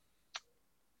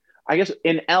guess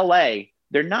in LA,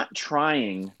 they're not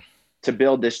trying to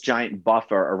build this giant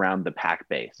buffer around the PAC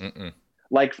base.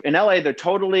 In LA, they're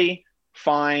totally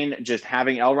fine just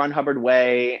having L. Ron Hubbard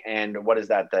Way and what is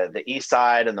that, the east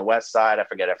side and the west side. I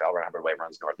forget if L. Ron Hubbard Way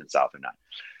runs north and south or not.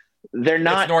 They're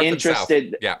not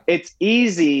interested. Yeah. It's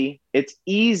easy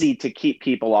to keep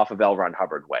people off of L. Ron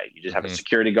Hubbard Way. You just have a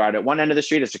security guard at one end of the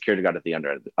street, a security guard at the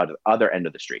other end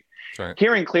of the street. Right.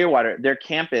 Here in Clearwater, their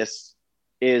campus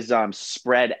is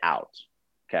spread out.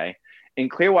 Okay. In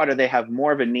Clearwater, they have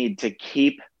more of a need to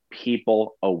keep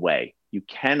people away. You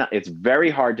cannot, it's very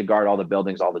hard to guard all the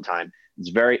buildings all the time. It's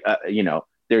very,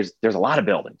 there's a lot of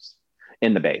buildings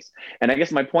in the base. And I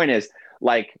guess my point is,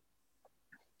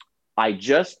 I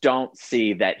just don't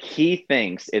see that he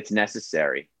thinks it's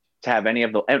necessary to have any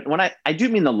of the, and when I do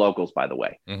mean the locals, by the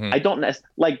way, I don't,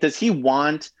 does he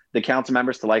want the council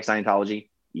members to like Scientology?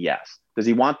 Yes. Does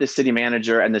he want the city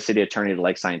manager and the city attorney to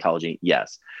like Scientology?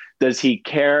 Yes. Does he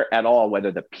care at all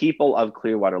whether the people of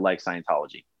Clearwater like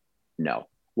Scientology? No.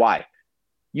 Why?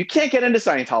 You can't get into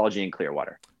Scientology in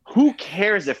Clearwater. Who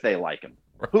cares if they like him?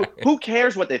 Right. Who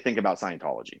cares what they think about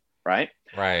Scientology? Right.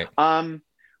 Right.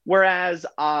 Whereas,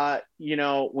 when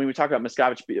we talk about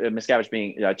Miscavige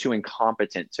being too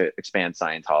incompetent to expand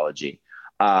Scientology,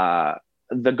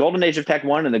 the golden age of tech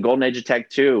 1 and the golden age of tech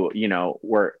 2, you know,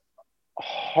 were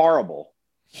horrible,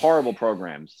 horrible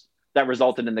programs that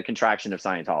resulted in the contraction of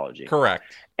Scientology. Correct.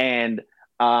 And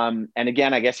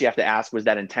again, I guess you have to ask, was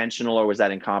that intentional or was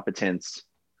that incompetence?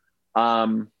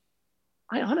 I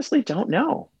honestly don't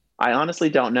know.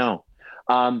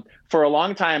 For a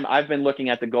long time, I've been looking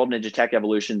at the golden age of tech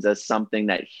evolutions as something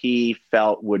that he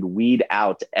felt would weed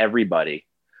out everybody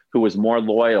who was more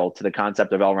loyal to the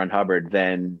concept of L. Ron Hubbard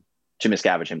than to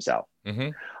Miscavige himself. Mm-hmm.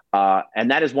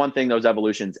 And that is one thing those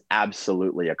evolutions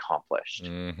absolutely accomplished.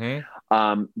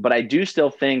 Mm-hmm. But I do still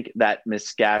think that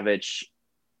Miscavige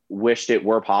wished it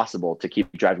were possible to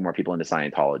keep driving more people into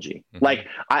Scientology. Mm-hmm.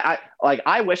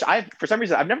 I wish for some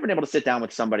reason, I've never been able to sit down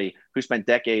with somebody who spent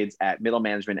decades at middle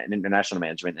management and international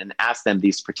management and ask them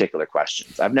these particular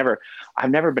questions. I've never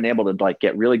been able to like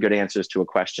get really good answers to a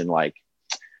question like,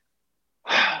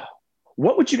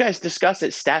 what would you guys discuss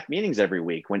at staff meetings every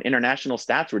week when international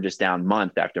stats were just down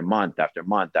month after month after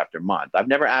month after month? I've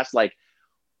never asked like,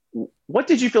 what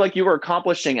did you feel like you were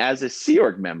accomplishing as a Sea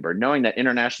Org member, knowing that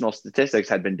international statistics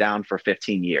had been down for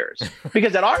 15 years?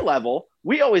 Because at our level,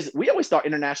 we always thought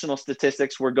international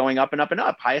statistics were going up and up and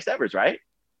up, highest evers, right?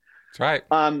 That's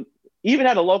right. Even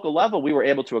at a local level, we were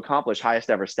able to accomplish highest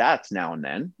ever stats now and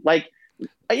then. Like,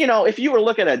 you know, if you were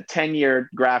looking at a 10-year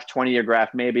graph, 20-year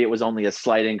graph, maybe it was only a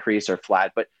slight increase or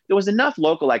flat, but there was enough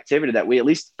local activity that we at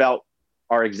least felt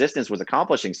our existence was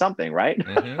accomplishing something, right?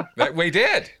 Mm-hmm. That we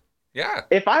did. Yeah.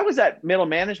 If I was at middle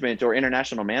management or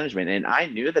international management and I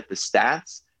knew that the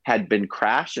stats had been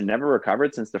crashed and never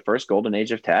recovered since the first golden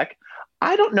age of tech,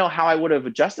 I don't know how I would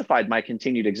have justified my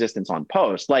continued existence on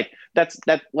post. Like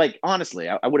honestly,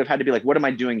 I would have had to be like, what am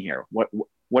I doing here? What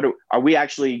are we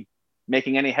actually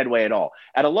making any headway at all?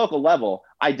 At a local level,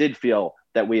 I did feel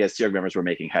that we as Sea Org members were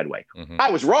making headway. Mm-hmm.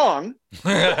 I was wrong.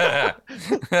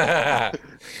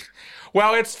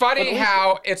 Well, it's funny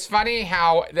how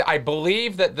I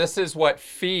believe that this is what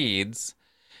feeds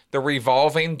the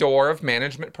revolving door of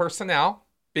management personnel,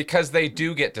 because they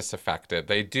do get disaffected.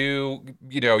 They do,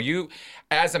 you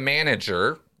as a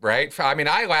manager, right? I mean,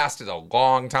 I lasted a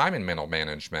long time in middle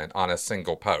management on a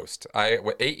single post.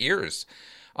 8 years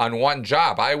on one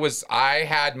job. I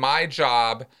had my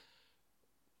job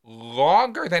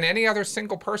longer than any other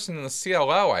single person in the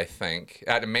CLO, I think,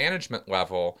 at a management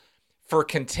level. For a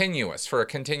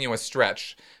continuous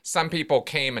stretch. Some people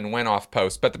came and went off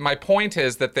post, but my point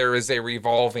is that there is a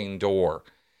revolving door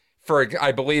for,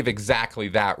 I believe, exactly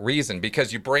that reason,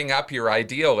 because you bring up your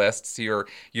idealists, your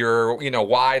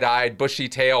wide-eyed,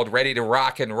 bushy-tailed, ready to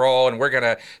rock and roll, and we're going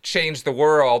to change the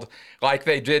world like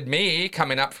they did me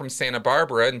coming up from Santa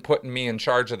Barbara and putting me in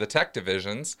charge of the tech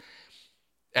divisions.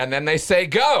 And then they say,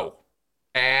 go,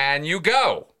 and you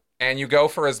go. And you go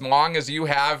for as long as you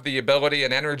have the ability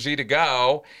and energy to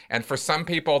go. And for some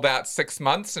people, that's 6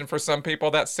 months. And for some people,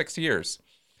 that's 6 years.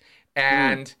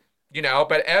 And,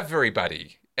 but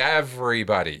everybody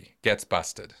gets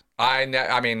busted.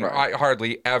 I mean, right.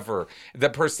 Hardly ever.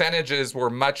 The percentages were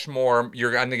much more,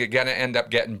 you're going to end up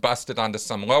getting busted onto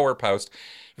some lower post.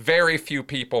 Very few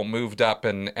people moved up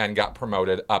and got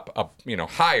promoted up,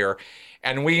 higher.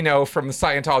 And we know from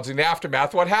Scientology and the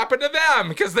aftermath what happened to them,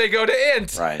 because they go to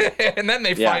int, right. And then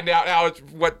they find out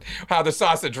how the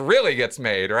sausage really gets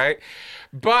made, right?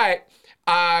 But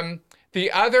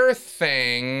the other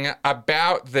thing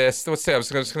about this, let's say I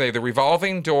was going to say the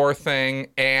revolving door thing,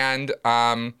 and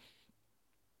and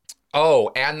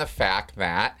the fact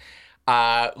that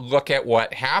look at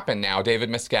what happened now. David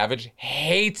Miscavige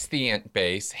hates the int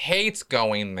base, hates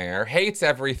going there, hates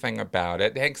everything about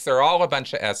it, thinks they're all a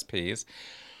bunch of SPs.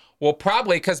 Well,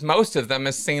 probably because most of them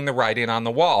has seen the writing on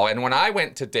the wall. And when I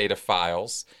went to data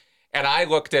files and I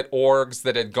looked at orgs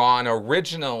that had gone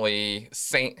originally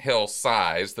St. Hill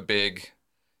size, the big,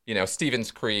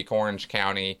 Stevens Creek, Orange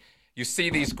County, you see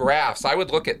these graphs. I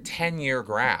would look at 10-year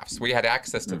graphs. We had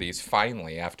access to these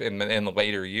finally after in the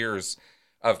later years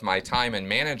of my time in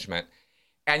management,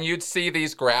 and you'd see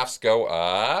these graphs go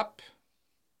up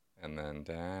and then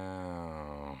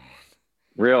down.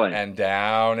 Really? And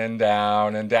down and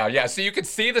down and down. Yeah, so you could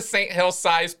see the St. Hill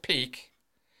size peak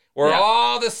where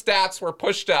all the stats were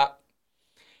pushed up,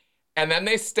 and then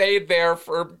they stayed there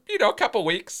for, a couple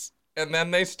weeks, and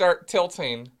then they start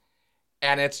tilting.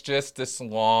 And it's just this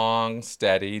long,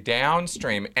 steady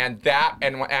downstream. And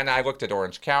I looked at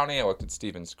Orange County, I looked at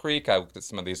Stevens Creek, I looked at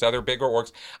some of these other bigger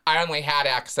orgs. I only had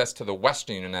access to the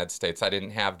Western United States. I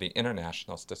didn't have the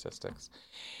international statistics.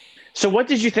 So what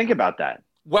did you think about that?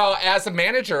 Well, as a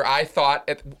manager, I thought,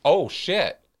 oh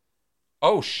shit,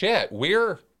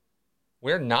 we're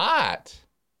not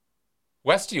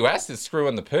West US is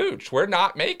screwing the pooch. We're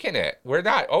not making it. We're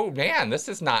not, oh man, this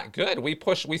is not good. We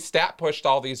stat pushed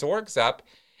all these orgs up.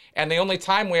 And the only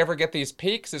time we ever get these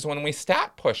peaks is when we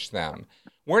stat push them.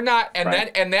 We're not,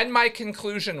 and then my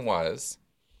conclusion was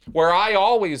where I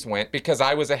always went, because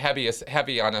I was a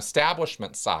heavy on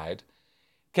establishment side,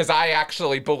 because I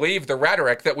actually believe the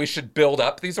rhetoric that we should build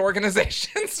up these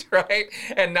organizations, right?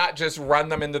 And not just run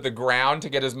them into the ground to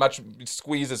get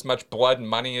squeeze as much blood and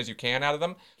money as you can out of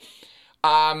them.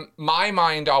 My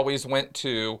mind always went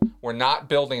to, we're not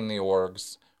building the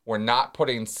orgs. We're not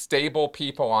putting stable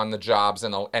people on the jobs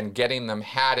and getting them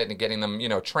hatted and getting them,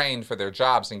 trained for their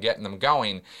jobs and getting them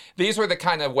going. These were the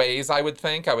kind of ways I would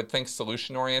think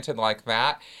solution oriented like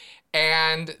that.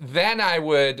 And then I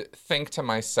would think to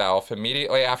myself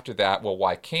immediately after that, well,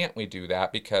 why can't we do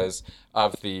that? Because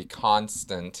of the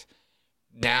constant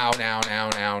now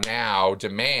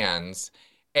demands.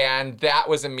 And that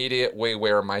was immediately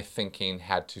where my thinking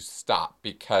had to stop,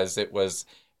 because it was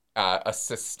a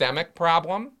systemic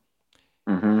problem.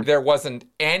 Mm-hmm. There wasn't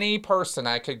any person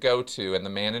I could go to in the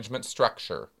management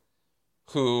structure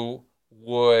who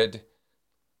would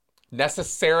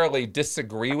necessarily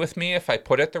disagree with me if I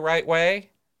put it the right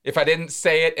way. If I didn't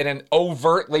say it in an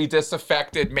overtly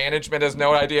disaffected, management has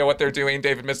no idea what they're doing,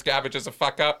 David Miscavige is a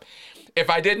fuck up. If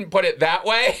I didn't put it that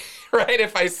way, right?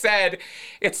 If I said,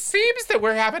 it seems that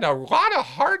we're having a lot of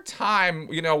hard time,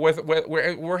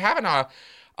 we're having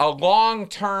a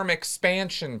long-term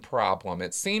expansion problem.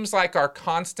 It seems like our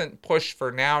constant push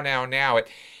for now.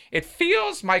 It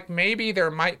feels like maybe there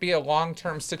might be a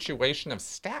long-term situation of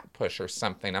stat push or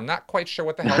something. I'm not quite sure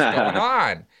what the hell's going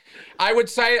on. I would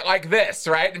say it like this,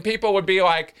 right? And people would be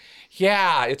like,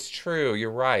 yeah, it's true.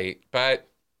 You're right. But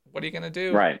what are you going to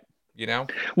do? Right.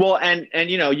 Well, and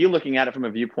you looking at it from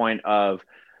a viewpoint of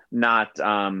not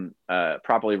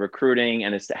properly recruiting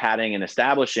and hatting and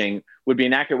establishing would be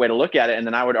an accurate way to look at it. And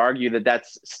then I would argue that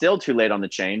that's still too late on the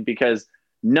chain, because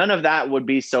none of that would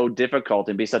be so difficult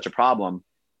and be such a problem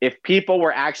if people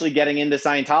were actually getting into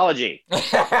Scientology.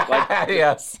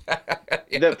 Yes.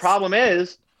 The problem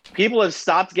is people have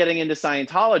stopped getting into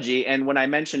Scientology. And when I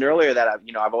mentioned earlier that,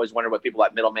 I've always wondered what people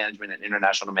at middle management and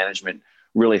international management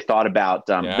really thought about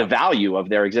the value of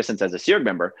their existence as a SEERG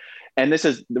member. And this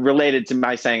is related to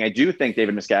my saying, I do think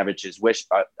David Miscavige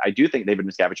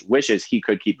wishes he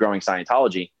could keep growing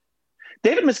Scientology.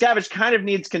 David Miscavige kind of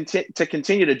needs to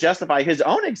continue to justify his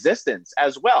own existence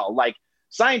as well. Like,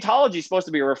 Scientology is supposed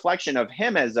to be a reflection of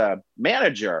him as a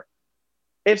manager.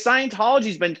 If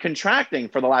Scientology's been contracting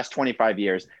for the last 25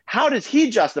 years, how does he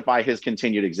justify his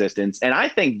continued existence? And I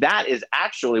think that is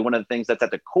actually one of the things that's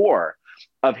at the core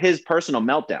of his personal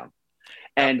meltdown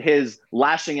and his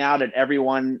lashing out at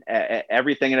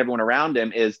everything and everyone around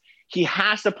him. Is he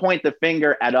has to point the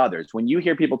finger at others. When you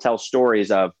hear people tell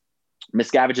stories of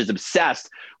Miscavige is obsessed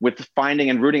with finding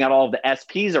and rooting out all of the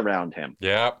SPs around him.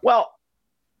 Yeah. Well,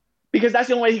 because that's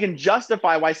the only way he can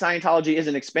justify why Scientology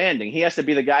isn't expanding. He has to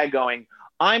be the guy going,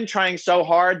 I'm trying so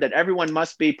hard that everyone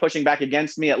must be pushing back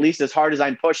against me at least as hard as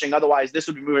I'm pushing. Otherwise, this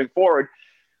would be moving forward.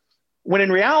 When in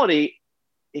reality,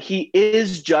 he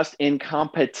is just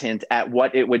incompetent at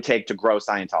what it would take to grow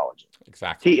Scientology.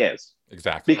 Exactly. He is.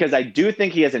 Exactly. Because I do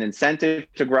think he has an incentive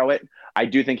to grow it. I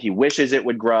do think he wishes it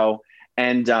would grow.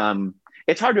 And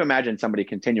it's hard to imagine somebody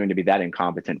continuing to be that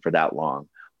incompetent for that long.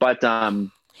 But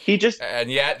he just...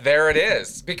 And yet there it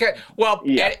is. Because,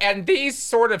 and these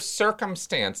sort of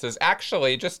circumstances,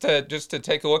 actually, just to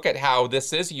take a look at how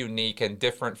this is unique and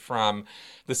different from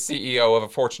the CEO of a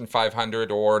Fortune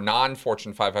 500 or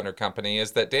non-Fortune 500 company,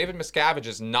 is that David Miscavige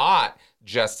is not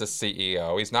just a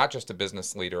CEO. He's not just a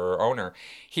business leader or owner.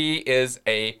 He is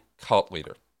a cult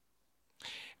leader.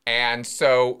 And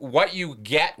so what you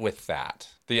get with that,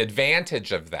 the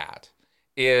advantage of that,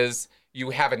 is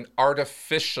you have an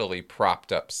artificially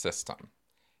propped up system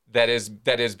that is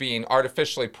being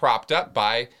artificially propped up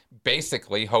by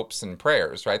basically hopes and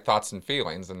prayers, right? Thoughts and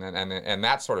feelings and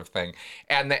that sort of thing.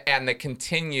 And the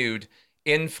continued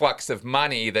influx of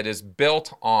money that is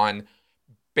built on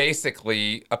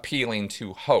basically appealing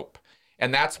to hope.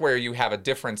 And that's where you have a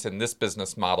difference in this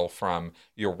business model from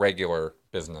your regular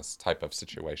business type of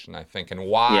situation, I think, and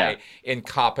why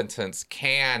incompetence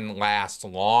can last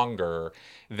longer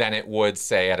than it would,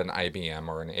 say, at an IBM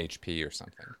or an HP or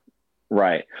something.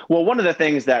 Right. Well, one of the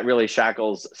things that really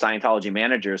shackles Scientology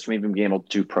managers from even being able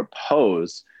to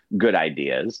propose good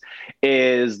ideas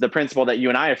is the principle that you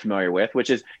and I are familiar with, which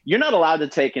is you're not allowed to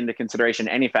take into consideration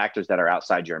any factors that are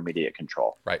outside your immediate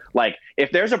control. Right. Like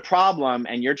if there's a problem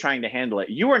and you're trying to handle it,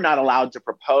 you are not allowed to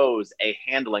propose a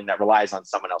handling that relies on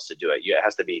someone else to do it. It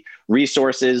has to be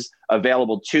resources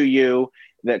available to you.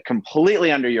 that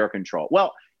completely under your control.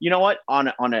 Well, you know what? On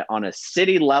a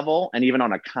city level and even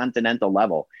on a continental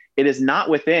level, it is not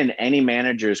within any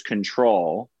manager's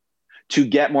control to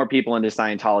get more people into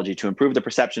Scientology, to improve the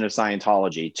perception of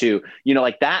Scientology, to,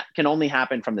 like that can only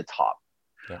happen from the top.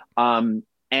 Yeah.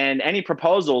 And any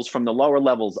proposals from the lower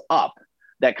levels up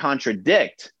that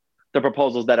contradict the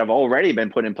proposals that have already been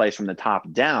put in place from the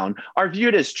top down are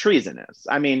viewed as treasonous.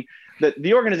 I mean,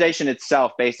 the organization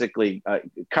itself basically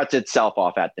cuts itself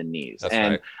off at the knees. That's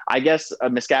and right. I guess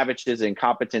Miscavige's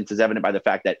incompetence is evident by the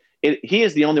fact that he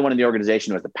is the only one in the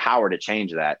organization who has the power to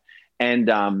change that. And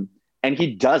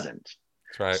he doesn't.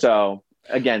 That's right. So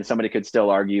again, somebody could still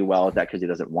argue, well, that because he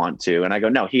doesn't want to. And I go,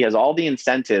 no, he has all the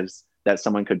incentives that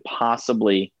someone could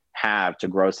possibly have to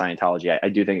grow Scientology. I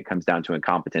do think it comes down to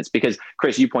incompetence because,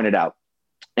 Chris, you pointed out,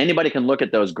 anybody can look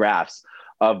at those graphs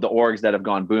of the orgs that have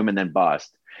gone boom and then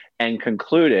bust and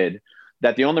concluded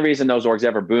that the only reason those orgs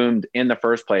ever boomed in the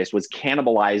first place was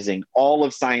cannibalizing all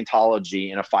of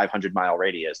Scientology in a 500-mile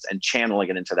radius and channeling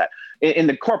it into that. In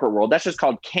the corporate world, that's just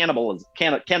called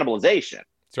cannibalization.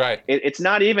 That's right. It's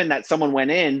not even that someone went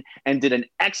in and did an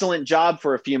excellent job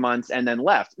for a few months and then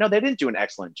left. No, they didn't do an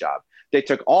excellent job. They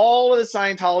took all of the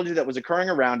Scientology that was occurring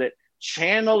around it,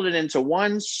 channeled it into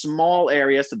one small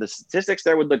area so the statistics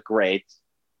there would look great,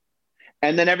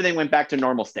 and then everything went back to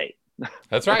normal state.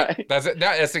 That's right. Right?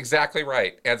 That's exactly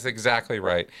right. That's exactly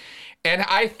right. And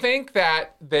I think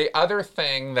that the other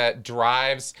thing that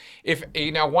drives,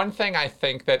 one thing I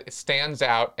think that stands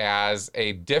out as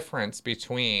a difference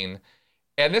between,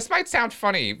 and this might sound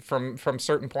funny from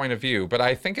certain point of view, but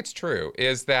I think it's true,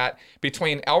 is that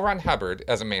between L. Ron Hubbard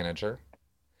as a manager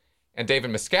and David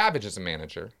Miscavige as a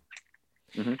manager,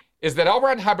 is that L.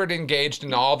 Ron Hubbard engaged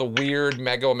in all the weird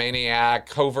megalomaniac,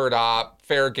 covert op,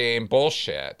 fair game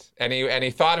bullshit. And he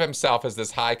thought of himself as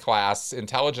this high-class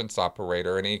intelligence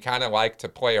operator, and he kind of liked to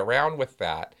play around with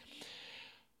that.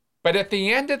 But at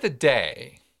the end of the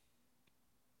day,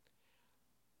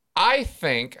 I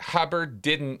think Hubbard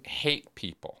didn't hate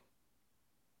people.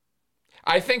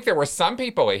 I think there were some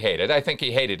people he hated. I think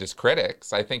he hated his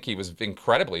critics. I think he was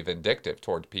incredibly vindictive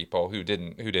toward people who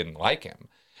didn't like him.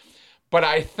 But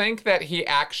I think that he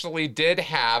actually did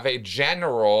have a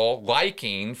general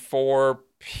liking for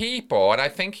people. And I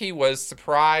think he was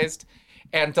surprised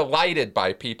and delighted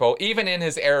by people, even in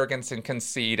his arrogance and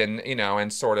conceit and,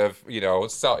 and sort of,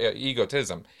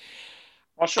 egotism.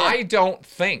 Well, sure. I don't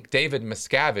think David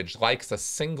Miscavige likes a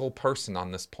single person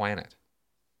on this planet.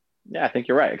 Yeah, I think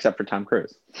you're right, except for Tom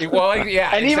Cruise. Well,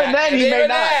 yeah. And even then, he may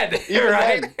not.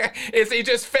 Right? Is he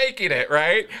just faking it,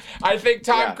 right? I think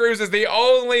Tom Cruise is the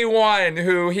only one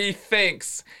who he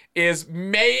thinks is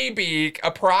maybe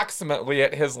approximately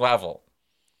at his level.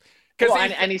 Well,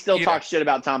 and he still talks shit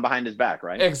about Tom behind his back,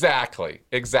 right? Exactly.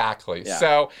 Yeah.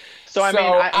 So I mean,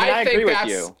 I agree with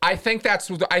you. I think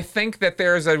that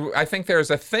there's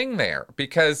a thing there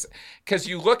because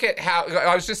you look at how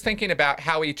I was just thinking about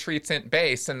how he treats Int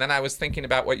Base, and then I was thinking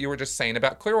about what you were just saying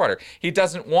about Clearwater. He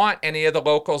doesn't want any of the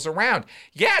locals around.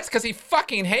 Yeah, it's because he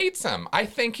fucking hates them. I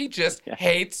think he just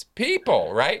hates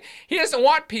people, right? He doesn't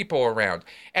want people around.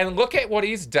 And look at what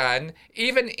he's done,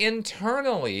 even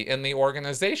internally in the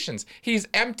organizations. He's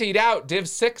emptied out Div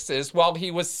 6s while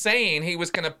he was saying he was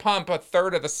going to pump a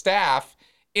third of the staff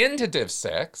into Div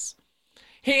 6.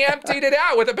 He emptied it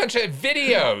out with a bunch of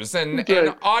videos and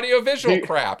audio-visual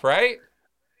crap, right?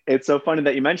 It's so funny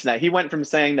that you mentioned that. He went from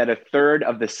saying that a third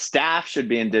of the staff should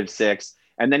be in Div 6,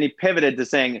 and then he pivoted to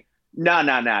saying, no,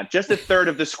 just a third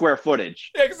of the square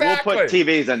footage. Exactly. We'll put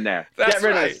TVs in there. Get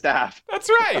rid of the staff. That's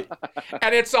right.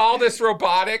 And it's all this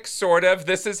robotic sort of,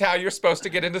 this is how you're supposed to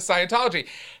get into Scientology.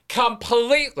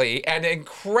 Completely and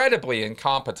incredibly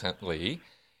incompetently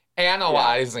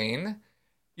analyzing,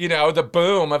 the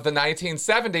boom of the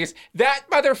 1970s. That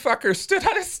motherfucker stood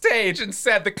on a stage and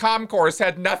said the Comcourse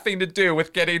had nothing to do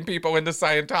with getting people into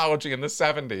Scientology in the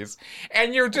 70s.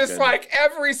 And you're just like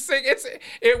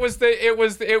it was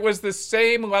the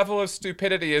same level of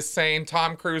stupidity as saying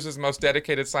Tom Cruise is the most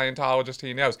dedicated Scientologist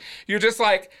he knows. You're just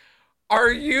like,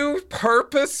 are you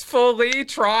purposefully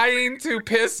trying to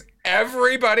piss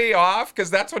everybody off?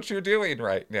 Because that's what you're doing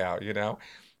right now,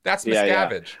 That's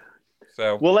Miscavige. Yeah.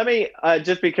 So, well, let me,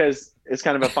 just because it's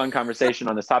kind of a fun conversation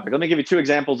on this topic, let me give you two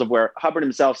examples of where Hubbard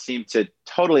himself seemed to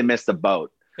totally miss the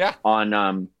boat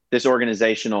on this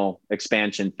organizational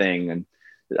expansion thing.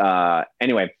 And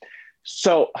anyway,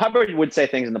 so Hubbard would say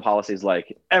things in the policies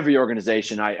like, every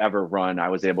organization I ever run, I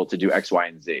was able to do X, Y,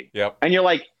 and Z. Yep. And you're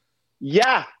like,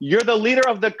 yeah, you're the leader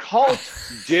of the cult,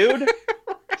 dude.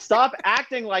 Stop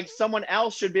acting like someone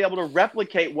else should be able to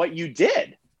replicate what you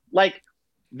did. Like,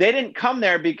 they didn't come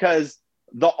there because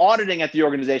the auditing at the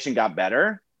organization got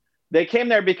better. They came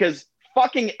there because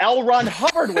fucking L. Ron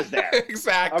Hubbard was there.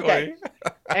 Exactly. Okay.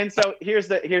 And so here's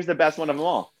the best one of them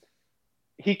all.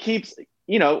 He keeps,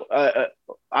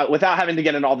 without having to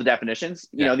get into all the definitions,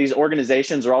 these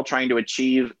organizations are all trying to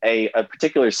achieve a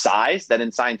particular size that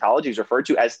in Scientology is referred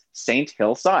to as Saint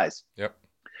Hill size. Yep.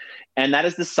 And that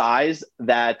is the size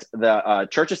that the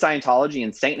Church of Scientology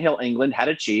in Saint Hill, England had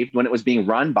achieved when it was being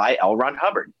run by L. Ron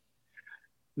Hubbard.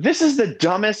 This is the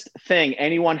dumbest thing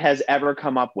anyone has ever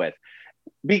come up with,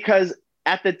 because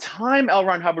at the time L.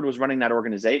 Ron Hubbard was running that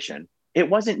organization, it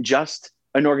wasn't just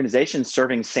an organization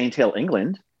serving Saint Hill,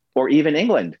 England, or even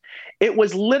England. It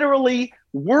was literally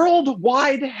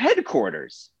worldwide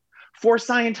headquarters for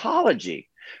Scientology.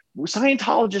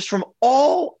 Scientologists from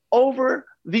all over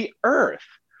the earth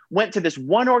went to this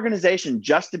one organization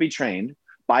just to be trained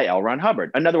by L. Ron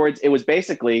Hubbard. In other words, it was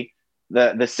basically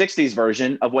the 60s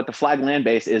version of what the Flag Land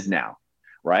Base is now,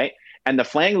 right? And the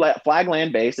Flag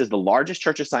Land Base is the largest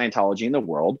church of Scientology in the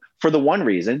world for the one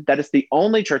reason that it's the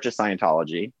only church of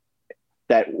Scientology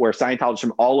where Scientologists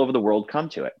from all over the world come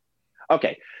to it.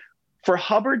 Okay, for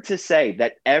Hubbard to say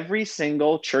that every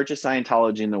single church of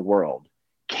Scientology in the world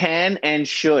can and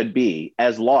should be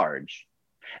as large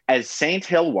as Saint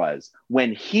Hill was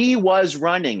when he was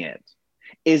running it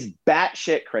is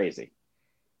batshit crazy.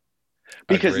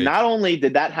 Because Agreed. Not only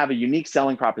did that have a unique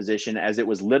selling proposition as it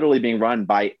was literally being run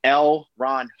by L.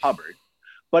 Ron Hubbard,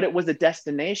 but it was a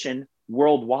destination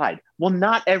worldwide. Well,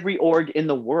 not every org in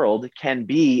the world can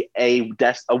be a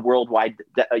worldwide,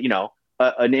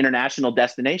 an international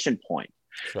destination point.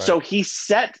 Right. So he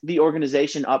set the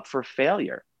organization up for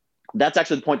failure. That's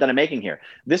actually the point that I'm making here.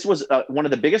 This was one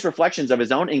of the biggest reflections of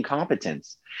his own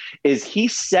incompetence, is he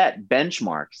set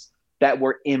benchmarks that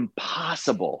were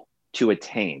impossible to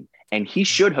attain. And he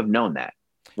should have known that,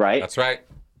 right? That's right.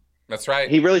 That's right.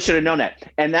 He really should have known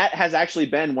that. And that has actually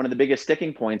been one of the biggest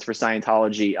sticking points for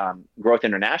Scientology growth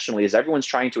internationally, is everyone's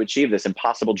trying to achieve this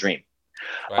impossible dream.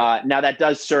 Right. Now, that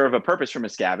does serve a purpose for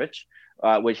Miscavige,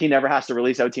 which he never has to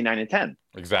release OT 9 and 10.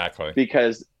 Exactly.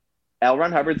 Because L.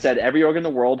 Ron Hubbard said every org in the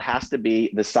world has to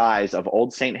be the size of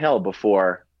Old St. Hill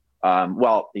before,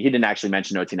 he didn't actually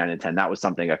mention OT 9 and 10. That was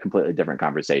a completely different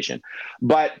conversation.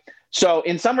 But so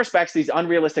in some respects, these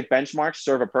unrealistic benchmarks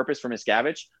serve a purpose for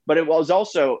Miscavige, but it was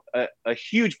also a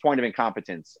huge point of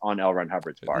incompetence on L. Ron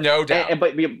Hubbard's part. No doubt.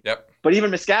 But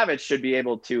even Miscavige should be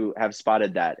able to have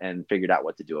spotted that and figured out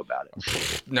what to do about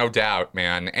it. No doubt,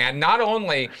 man. And not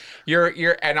only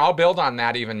and I'll build on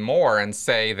that even more and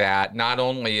say that not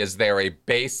only is there a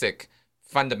basic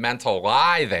fundamental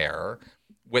lie there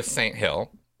with St.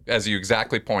 Hill, as you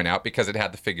exactly point out, because it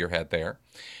had the figurehead there,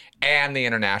 and the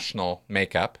international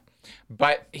makeup,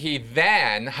 but he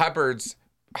then Hubbard's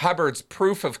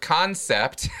proof of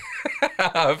concept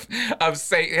of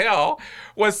St. Hill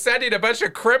was sending a bunch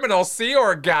of criminal Sea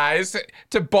Org guys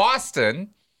to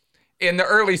Boston in the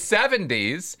early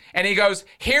 70s, and he goes,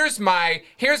 here's my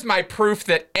proof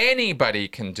that anybody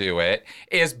can do it,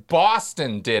 is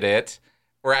Boston did it,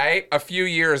 right? A few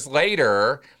years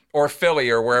later, or Philly,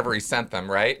 or wherever he sent them,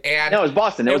 right? And no, it was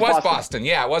Boston. It was Boston.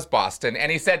 Yeah, it was Boston.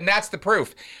 And he said, and that's the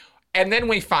proof. And then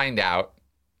we find out,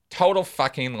 total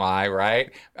fucking lie,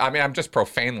 right? I mean, I'm just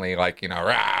profanely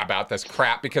about this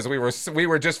crap because we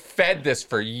were just fed this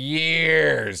for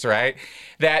years, right?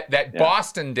 That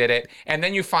Boston did it, and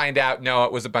then you find out, no,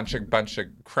 it was a bunch of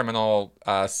criminal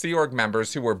Sea Org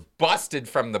members who were busted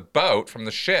from the boat, from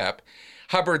the ship.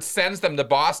 Hubbard sends them to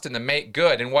Boston to make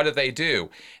good. And what do?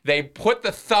 They put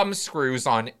the thumb screws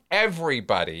on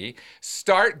everybody,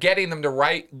 start getting them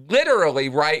to literally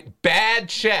write bad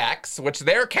checks, which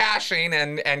they're cashing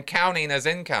and counting as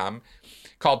income,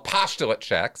 called postulate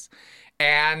checks,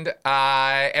 and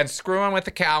screwing with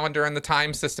the calendar and the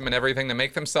time system and everything to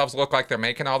make themselves look like they're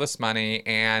making all this money.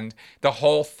 And the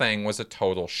whole thing was a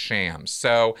total sham.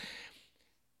 So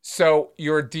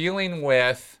you're dealing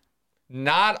with,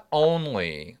 not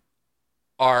only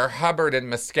are Hubbard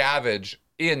and Miscavige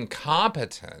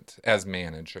incompetent as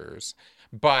managers,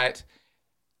 but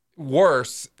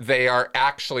worse, they are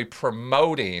actually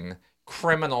promoting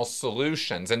criminal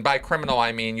solutions. And by criminal,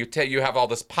 I mean you have all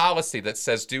this policy that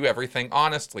says do everything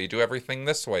honestly, do everything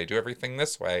this way, do everything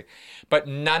this way. But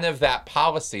none of that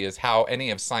policy is how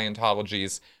any of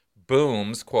Scientology's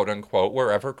booms, quote unquote,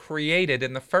 were ever created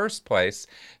in the first place.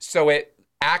 So it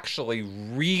actually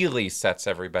really sets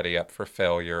everybody up for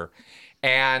failure.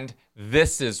 And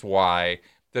this is why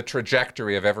the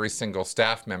trajectory of every single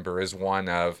staff member is one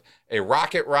of a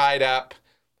rocket ride up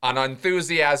on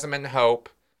enthusiasm and hope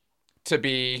to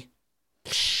be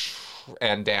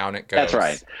and down it goes. That's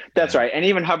right. That's right. And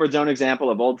even Hubbard's own example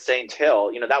of Old Saint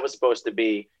Hill, that was supposed to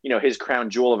be, his crown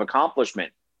jewel of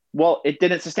accomplishment. Well, it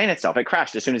didn't sustain itself. It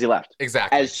crashed as soon as he left.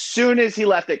 Exactly. As soon as he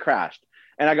left, it crashed.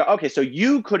 And I go, okay, so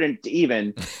you couldn't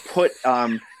even put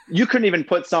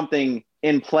something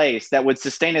in place that would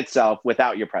sustain itself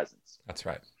without your presence. That's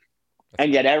right.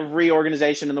 And yet every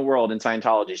organization in the world in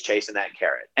Scientology is chasing that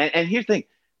carrot. And here's the thing.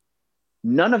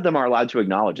 None of them are allowed to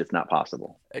acknowledge it's not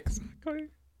possible. Exactly.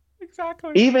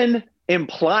 Even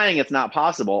implying it's not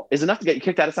possible is enough to get you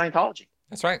kicked out of Scientology.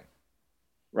 That's right.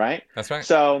 Right? That's right.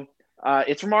 So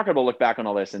it's remarkable to look back on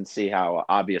all this and see how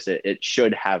obvious it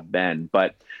should have been.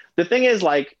 But the thing is,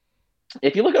 like,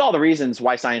 if you look at all the reasons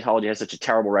why Scientology has such a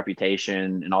terrible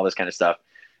reputation and all this kind of stuff,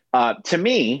 to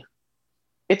me,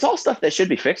 it's all stuff that should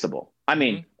be fixable. I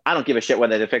mean, I don't give a shit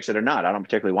whether they fix it or not. I don't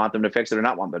particularly want them to fix it or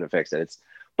not want them to fix it.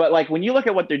 But like when you look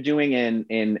at what they're doing in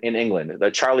England,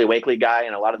 the Charlie Wakely guy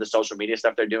and a lot of the social media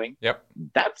stuff they're doing,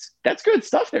 that's good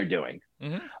stuff they're doing.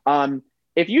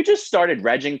 If you just started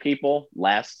regging people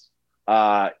less,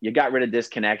 you got rid of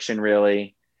disconnection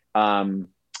really. People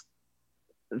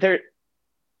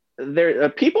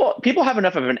have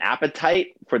enough of an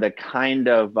appetite for the kind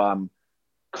of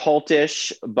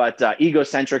cultish but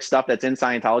egocentric stuff that's in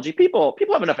Scientology. People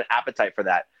have enough of an appetite for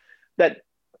that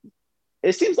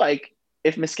it seems like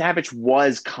if Miscavige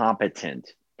was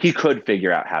competent, he could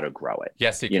figure out how to grow it.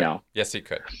 Yes, he could. Yes, he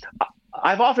could.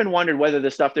 I've often wondered whether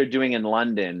the stuff they're doing in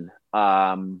London,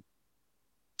 I've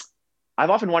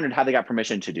often wondered how they got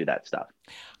permission to do that stuff.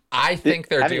 I think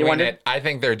they're doing it. I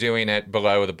think they're doing it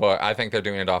below the book. I think they're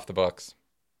doing it off the books.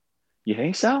 You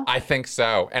think so? I think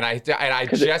so. And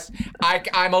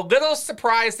I'm a little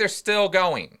surprised they're still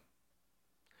going.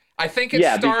 I think it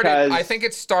started. I think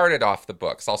it started off the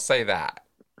books. I'll say that.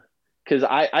 Because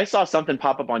I saw something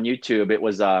pop up on YouTube. It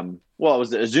was it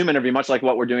was a Zoom interview, much like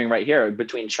what we're doing right here,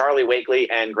 between Charlie Wakely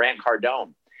and Grant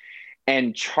Cardone.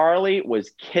 And Charlie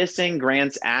was kissing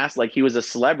Grant's ass like he was a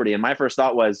celebrity. And my first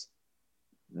thought was,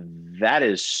 that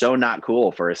is so not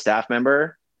cool for a staff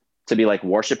member to be like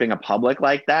worshiping a public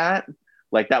like that.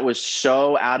 Like that was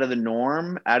so out of the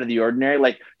norm, out of the ordinary.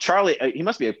 Like Charlie, he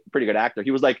must be a pretty good actor.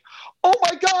 He was like, "Oh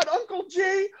my God, Uncle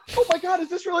G. Oh my God, is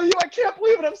this really you? I can't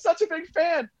believe it. I'm such a big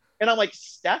fan." And I'm like,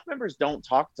 staff members don't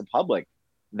talk to public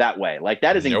that way. Like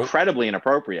that is incredibly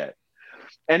inappropriate.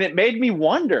 And it made me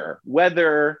wonder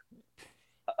whether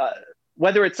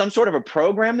it's some sort of a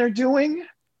program they're doing.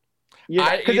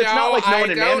 Because it's not like no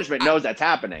one in management knows that's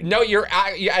happening. No,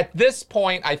 at this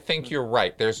point, I think you're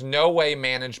right. There's no way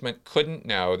management couldn't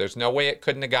know. There's no way it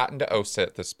couldn't have gotten to OSA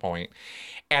at this point.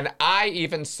 And I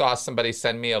even saw somebody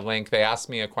send me a link. They asked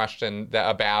me a question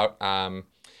about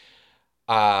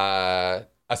a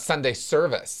Sunday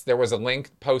service. There was a link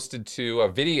posted to a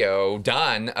video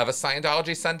done of a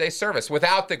Scientology Sunday service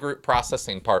without the group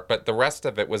processing part, but the rest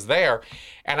of it was there.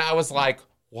 And I was like,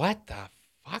 what the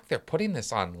fuck? They're putting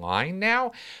this online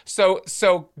now?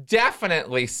 So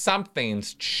definitely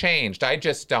something's changed. I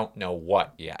just don't know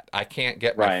what yet. I can't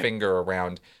get my finger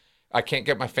around. I can't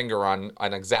get my finger on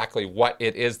exactly what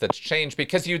it is that's changed,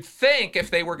 because you'd think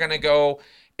if they were going to go,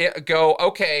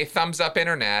 okay, thumbs up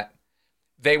internet,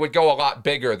 they would go a lot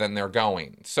bigger than they're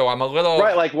going. So I'm a little...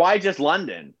 Right, like why just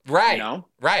London? Right,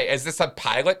 right. Is this a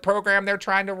pilot program they're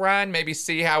trying to run? Maybe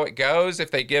see how it goes if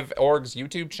they give orgs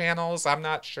YouTube channels? I'm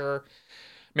not sure.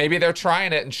 Maybe they're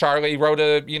trying it and Charlie wrote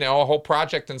a whole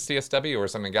project in CSW or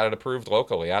something, got it approved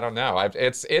locally. I don't know.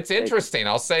 It's interesting.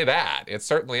 I'll say that. It's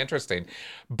certainly interesting.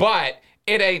 But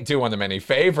it ain't doing them any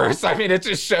favors. I mean, it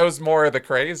just shows more of the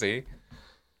crazy.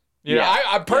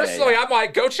 I personally, I'm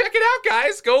like, go check it out,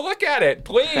 guys. Go look at it.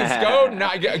 Please go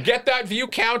get that view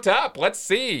count up. Let's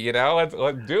see, let's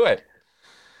do it.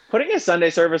 Putting a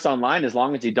Sunday service online, as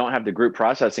long as you don't have the group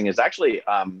processing, is actually,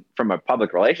 from a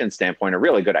public relations standpoint, a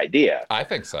really good idea. I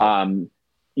think so.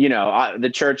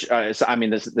 The church, the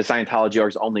Scientology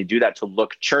orgs only do that to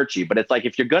look churchy. But it's like,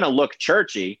 if you're going to look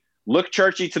churchy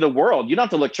to the world. You don't have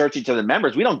to look churchy to the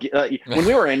members. We don't, when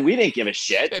we were in, we didn't give a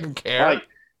shit. Didn't care.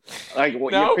 Like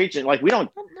what you're preaching, like we don't.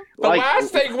 The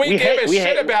last thing we gave a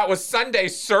shit about was Sunday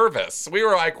service. We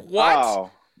were like, what?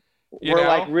 Oh, we're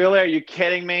like, really? Are you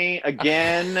kidding me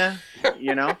again?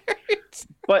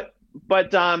 But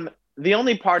the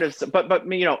only part of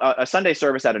a Sunday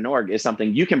service at an org is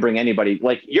something you can bring anybody.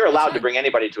 Like you're allowed to bring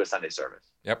anybody to a Sunday service.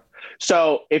 Yep.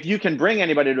 So if you can bring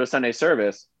anybody to a Sunday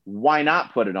service, why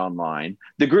not put it online?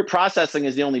 The group processing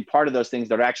is the only part of those things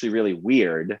that are actually really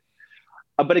weird.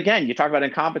 But again, you talk about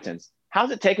incompetence.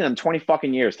 How's it taken them 20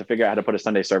 fucking years to figure out how to put a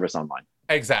Sunday service online?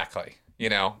 Exactly.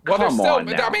 Well, they're Come still, on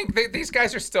now. I mean, these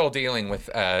guys are still dealing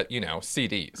with,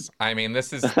 CDs. I mean,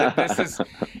 this is,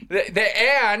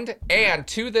 and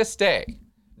to this day,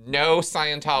 no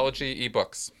Scientology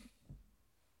ebooks.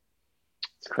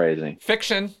 It's crazy.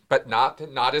 Fiction, but not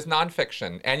as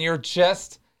nonfiction. And you're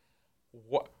just,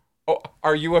 what? Oh,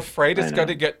 are you afraid it's going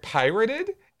to get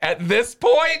pirated at this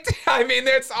point? I mean,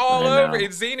 it's all over.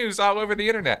 It's Xenu's all over the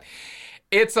internet.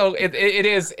 It's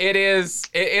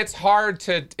hard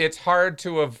to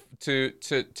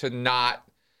not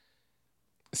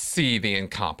see the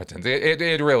incompetence.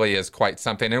 It really is quite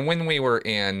something. And when we were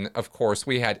in, of course,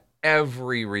 we had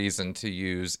every reason to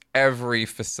use every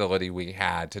facility we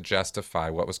had to justify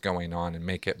what was going on and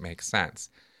make it make sense.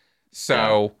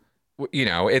 So,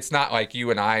 it's not like you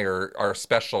and I are a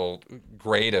special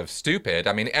grade of stupid.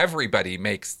 I mean, everybody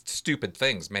makes stupid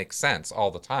things make sense all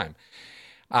the time.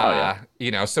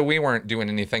 So we weren't doing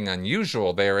anything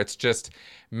unusual there. It's just,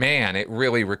 man, it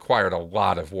really required a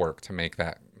lot of work to make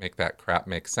that crap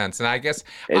make sense. And I guess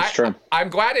it's true. I'm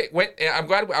glad it went. I'm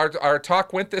glad our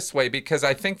talk went this way, because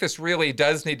I think this really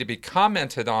does need to be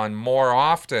commented on more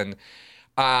often.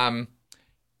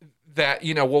 That,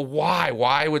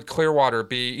 why would Clearwater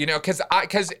be,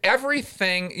 because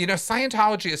everything,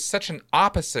 Scientology is such an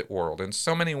opposite world in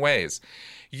so many ways.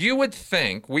 You would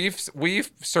think,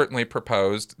 we've certainly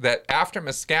proposed that after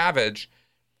Miscavige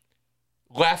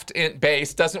left in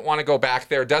base, doesn't want to go back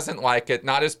there, doesn't like it,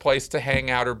 not his place to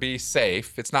hang out or be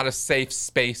safe. It's not a safe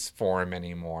space for him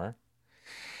anymore.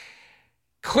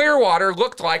 Clearwater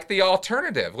looked like the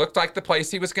alternative, looked like the place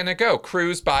he was going to go.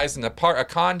 Cruz buys a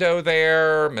condo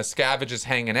there. Miscavige is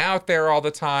hanging out there all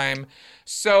the time.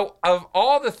 So of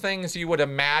all the things you would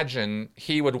imagine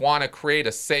he would want to create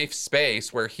a safe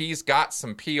space where he's got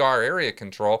some PR area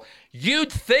control,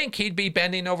 you'd think he'd be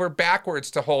bending over backwards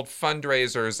to hold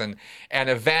fundraisers and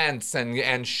events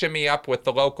and shimmy up with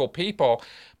the local people.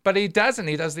 But he doesn't.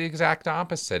 He does the exact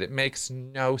opposite. It makes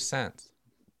no sense.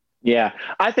 Yeah,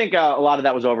 I think a lot of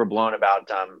that was overblown about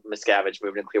Miscavige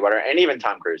moving to Clearwater, and even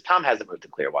Tom Cruise. Tom hasn't moved to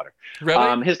Clearwater.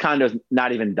 Really? His condo's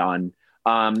not even done.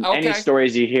 Any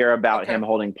stories you hear about him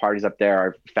holding parties up there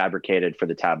are fabricated for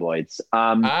the tabloids.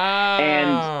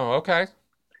 Okay.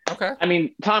 I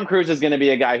mean, Tom Cruise is going to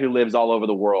be a guy who lives all over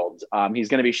the world. He's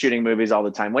going to be shooting movies all the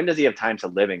time. When does he have time to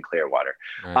live in Clearwater?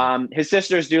 Right. His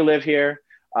sisters do live here.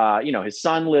 His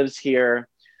son lives here.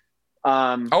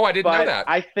 I didn't know that.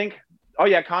 I think... Oh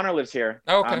yeah, Connor lives here.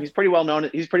 Oh, okay. He's pretty well known.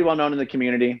 He's pretty well known in the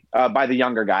community by the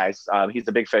younger guys. He's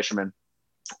a big fisherman.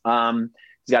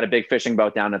 He's got a big fishing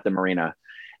boat down at the marina,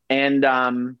 and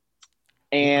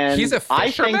he's a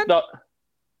fisherman.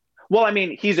 I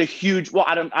mean, he's a huge. Well,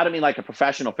 I don't mean like a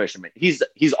professional fisherman. He's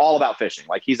all about fishing.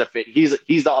 Like he's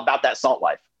all about that salt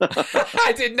life.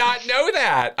 I did not know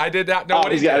that. I did not know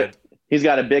what he did. He's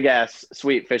got a big ass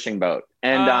sweet fishing boat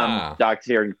and docked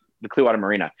here in the Clearwater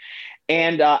Marina.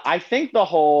 And I think the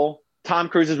whole Tom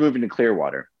Cruise is moving to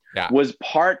Clearwater was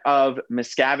part of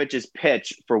Miscavige's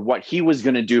pitch for what he was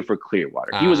going to do for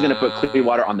Clearwater. He was going to put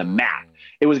Clearwater on the map.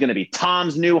 It was going to be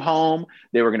Tom's new home.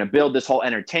 They were going to build this whole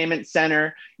entertainment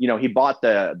center. He bought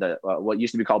the what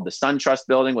used to be called the Sun Trust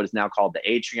building, what is now called the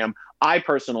Atrium. I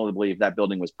personally believe that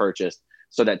building was purchased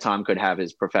so that Tom could have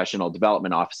his professional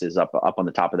development offices up on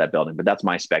the top of that building. But that's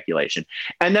my speculation.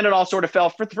 And then it all sort of fell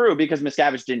through because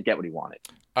Miscavige didn't get what he wanted.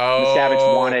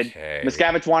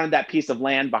 Miscavige wanted that piece of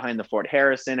land behind the Fort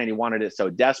Harrison, and he wanted it so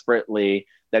desperately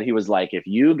that he was like, if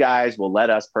you guys will let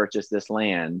us purchase this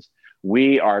land,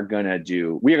 we are going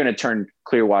to turn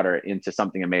Clearwater into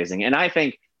something amazing. And I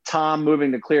think Tom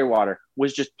moving to Clearwater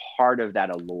was just part of that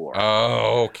allure.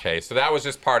 Oh, okay. So that was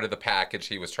just part of the package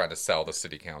he was trying to sell the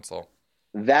city council.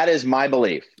 That is my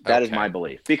belief. That is my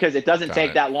belief, because it doesn't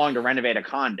take that long to renovate a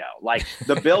condo. Like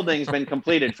the building's been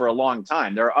completed for a long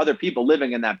time. There are other people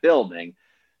living in that building.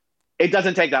 It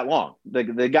doesn't take that long.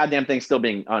 The goddamn thing's still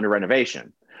being under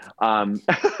renovation.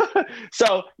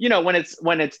 So, when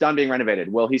it's done being renovated,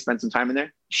 will he spend some time in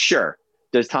there? Sure.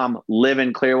 Does Tom live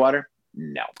in Clearwater?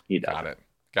 No, he doesn't.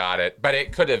 Got it. But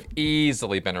it could have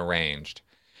easily been arranged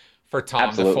for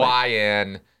Tom to fly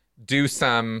in, do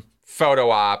some photo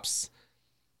ops,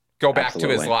 go back to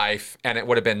his life, and it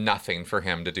would have been nothing for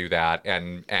him to do that.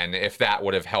 And if that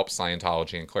would have helped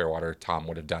Scientology in Clearwater, Tom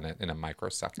would have done it in a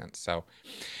microsecond. So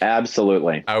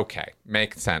absolutely. Okay.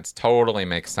 Makes sense. Totally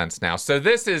makes sense now. So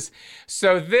this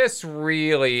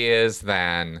really is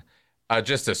then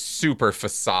just a super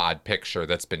facade picture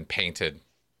that's been painted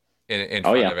in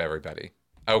front of everybody.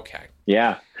 Okay.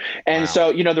 Yeah. And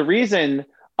so, the reason,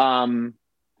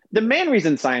 the main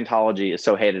reason Scientology is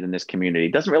so hated in this community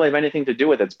doesn't really have anything to do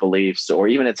with its beliefs or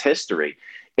even its history.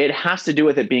 It has to do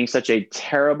with it being such a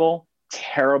terrible,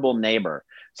 terrible neighbor,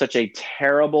 such a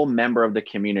terrible member of the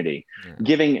community,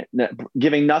 giving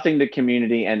nothing to the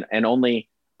community and only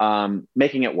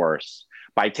making it worse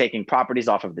by taking properties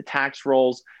off of the tax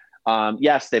rolls.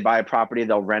 Yes, they buy a property,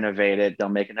 they'll renovate it, they'll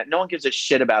make it. No one gives a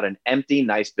shit about an empty,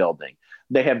 nice building.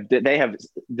 They have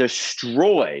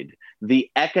destroyed the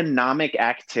economic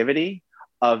activity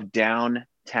of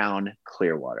downtown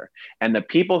Clearwater. And the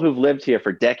people who've lived here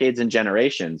for decades and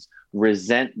generations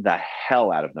resent the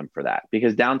hell out of them for that,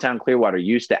 because downtown Clearwater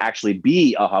used to actually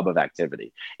be a hub of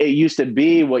activity. It used to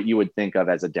be what you would think of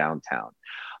as a downtown.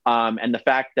 And the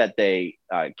fact that they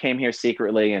came here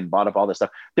secretly and bought up all this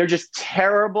stuff, they're just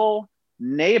terrible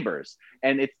neighbors.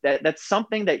 And that's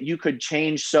something that you could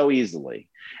change so easily.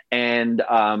 And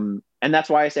that's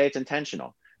why I say it's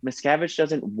intentional. Miscavige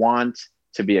doesn't want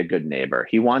to be a good neighbor.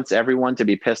 He wants everyone to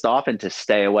be pissed off and to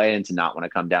stay away and to not want to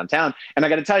come downtown. And I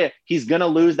got to tell you, he's going to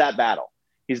lose that battle.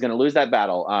 He's going to lose that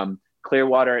battle.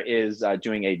 Clearwater is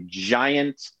doing a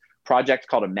giant project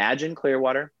called Imagine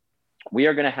Clearwater. We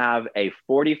are going to have a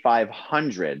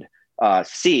 4,500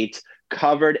 seat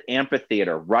covered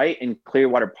amphitheater right in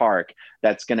Clearwater Park.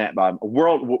 That's going to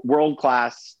world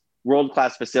class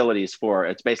facilities for,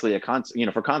 it's basically a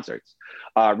concert, for concerts.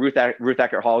 Ruth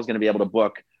Eckert Hall is going to be able to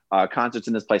book concerts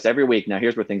in this place every week. Now,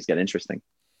 here's where things get interesting.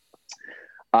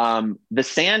 The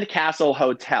Sandcastle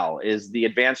Hotel is the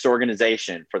advanced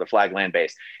organization for the Flag Land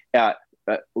Base.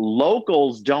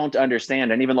 Locals don't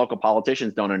understand, and even local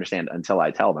politicians don't understand until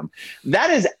I tell them. That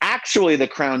is actually the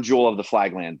crown jewel of the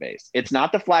Flag Land Base. It's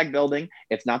not the flag building.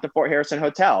 It's not the Fort Harrison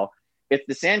Hotel. It's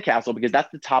the Sandcastle, because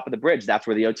that's the top of the bridge. That's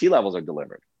where the OT levels are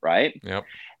delivered, right? Yep.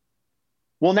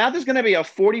 Well, now there's going to be a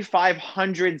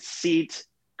 4,500 seat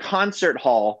concert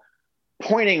hall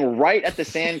pointing right at the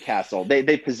Sandcastle.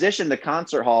 They positioned the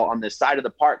concert hall on the side of the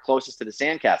park closest to the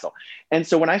Sandcastle. And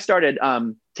so when I started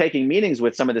taking meetings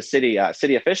with some of the city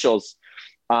officials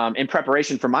in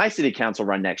preparation for my city council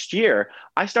run next year,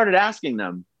 I started asking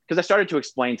them, because I started to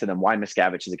explain to them why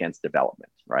Miscavige is against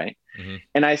development, right? Mm-hmm.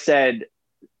 And I said,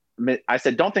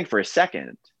 don't think for a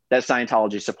second that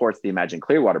Scientology supports the Imagine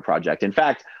Clearwater project. In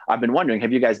fact, I've been wondering,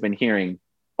 have you guys been hearing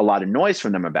a lot of noise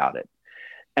from them about it?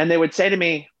 And they would say to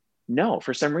me, no,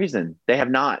 for some reason, they have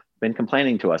not been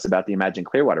complaining to us about the Imagine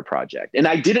Clearwater project. And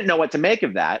I didn't know what to make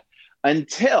of that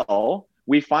until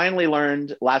we finally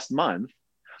learned last month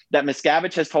that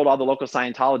Miscavige has told all the local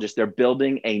Scientologists they're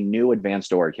building a new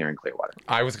advanced org here in Clearwater.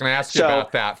 I was going to ask you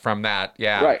about that from that.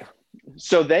 Yeah. Right.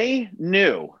 So they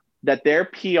knew that their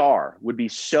PR would be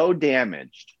so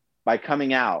damaged by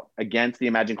coming out against the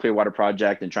Imagine Clearwater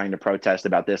project and trying to protest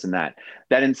about this and that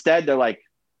instead they're like,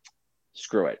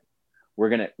 screw it.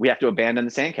 We have to abandon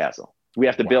the Sandcastle. We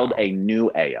have to build a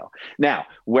new AO. Now,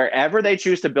 wherever they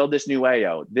choose to build this new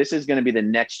AO, this is going to be the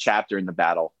next chapter in the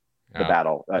battle.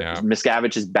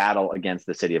 Miscavige's battle against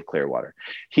the city of Clearwater.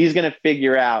 He's going to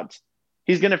figure out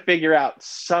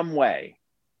some way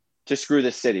to screw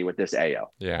the city with this AO.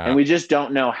 Yeah. And we just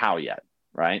don't know how yet,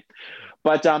 right?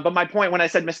 But my point when I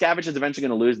said Miscavige is eventually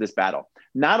going to lose this battle,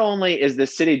 not only is the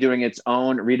city doing its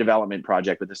own redevelopment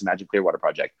project with this Imagine Clearwater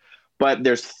project, but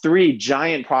there's 3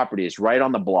 giant properties right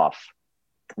on the bluff,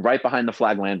 right behind the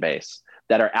Flag Land Base,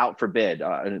 that are out for bid.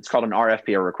 And it's called an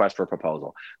RFP, or request for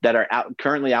proposal, that are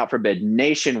currently out for bid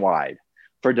nationwide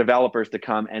for developers to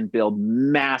come and build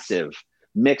massive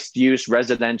mixed use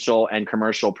residential and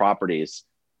commercial properties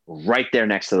right there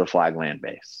next to the Flag Land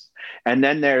Base. And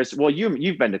then there's,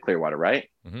 you've been to Clearwater, right?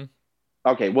 Mm-hmm.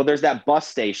 Okay, well, there's that bus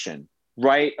station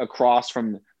right across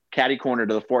from Caddy Corner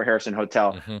to the Fort Harrison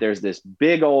Hotel. Mm-hmm. There's this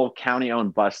big old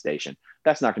county-owned bus station.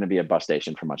 That's not going to be a bus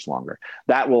station for much longer.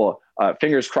 That will,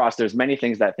 fingers crossed, there's many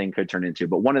things that thing could turn into.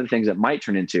 But one of the things it might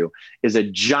turn into is a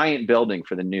giant building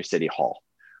for the new city hall,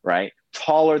 right?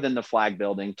 Taller than the flag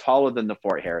building, taller than the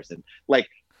Fort Harrison. Like,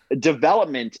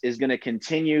 development is going to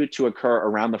continue to occur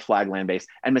around the Flag Land Base,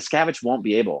 and Miscavige won't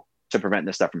be able to prevent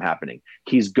this stuff from happening.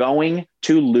 He's going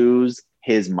to lose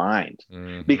his mind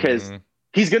because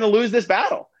he's going to lose this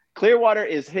battle. Clearwater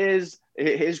is his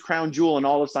crown jewel in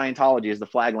all of Scientology, is the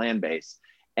Flag Land Base.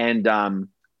 And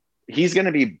he's going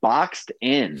to be boxed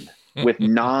in with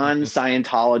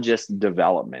non-Scientologist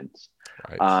development.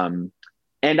 Right.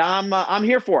 And I'm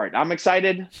here for it. I'm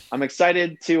excited. I'm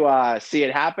excited to see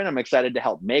it happen. I'm excited to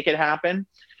help make it happen.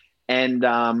 And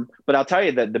but I'll tell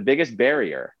you that the biggest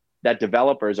barrier that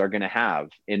developers are going to have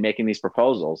in making these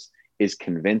proposals is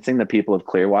convincing the people of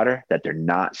Clearwater that they're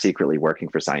not secretly working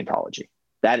for Scientology.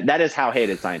 That is how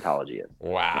hated Scientology is.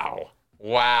 Wow.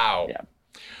 Wow. Yeah.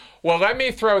 Well, let me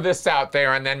throw this out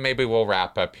there, and then maybe we'll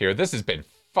wrap up here. This has been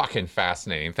fucking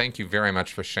fascinating. Thank you very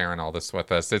much for sharing all this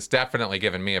with us. It's definitely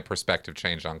given me a perspective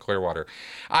change on Clearwater.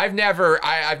 I've never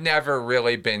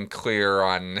really been clear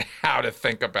on how to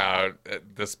think about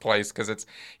this place, because it's,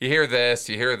 you hear this,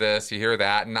 you hear this, you hear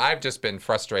that, and I've just been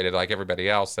frustrated like everybody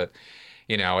else that,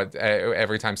 you know,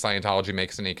 every time Scientology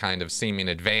makes any kind of seeming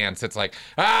advance, it's like,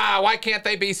 why can't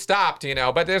they be stopped? You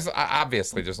know, but there's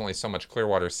obviously there's only so much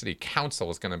Clearwater City Council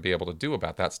is going to be able to do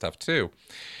about that stuff too.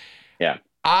 Yeah.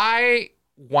 I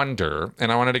wonder,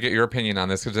 and I wanted to get your opinion on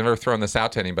this because I've never thrown this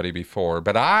out to anybody before,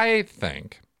 but I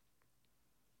think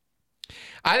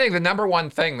the number one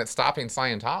thing that's stopping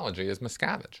Scientology is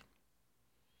Miscavige.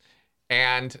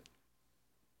 And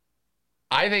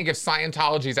I think if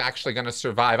Scientology is actually going to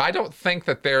survive, I don't think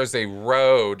that there's a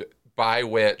road by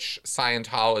which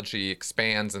Scientology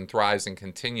expands and thrives and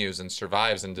continues and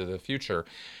survives into the future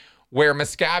where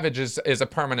Miscavige is a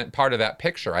permanent part of that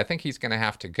picture. I think he's going to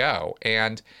have to go.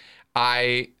 And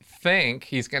I think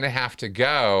he's going to have to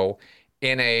go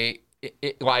in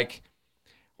like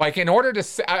in order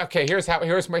to, okay, here's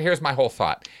my whole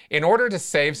thought. In order to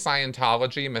save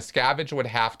Scientology, Miscavige would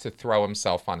have to throw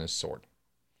himself on his sword.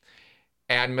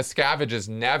 And Miscavige is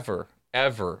never,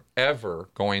 ever, ever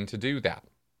going to do that.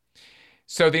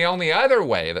 So the only other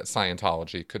way that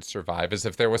Scientology could survive is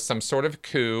if there was some sort of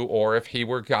coup, or if he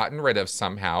were gotten rid of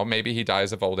somehow. Maybe he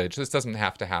dies of old age. This doesn't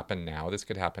have to happen now. This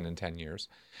could happen in 10 years.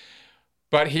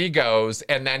 But he goes,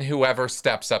 and then whoever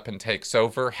steps up and takes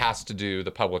over has to do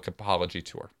the public apology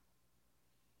tour.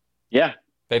 Yeah.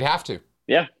 They'd have to.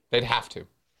 Yeah. They'd have to,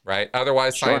 right?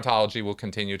 Otherwise, Sure. Scientology will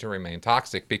continue to remain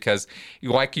toxic because,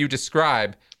 like you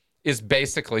describe, is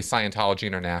basically Scientology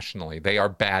internationally. They are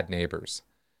bad neighbors.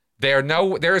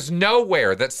 There's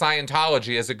nowhere that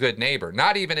Scientology is a good neighbor,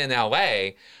 not even in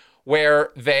LA,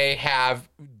 where they have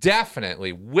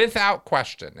definitely, without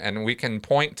question, and we can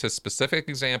point to specific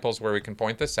examples where we can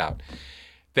point this out,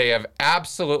 they have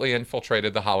absolutely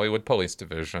infiltrated the Hollywood Police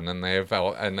Division, and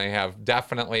they have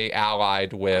definitely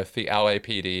allied with the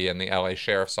LAPD and the LA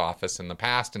Sheriff's Office in the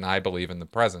past, and I believe in the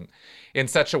present, in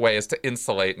such a way as to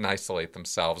insulate and isolate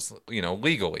themselves, you know,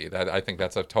 legally. I think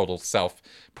that's a total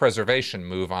self-preservation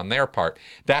move on their part.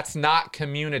 That's not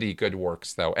community good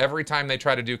works, though. Every time they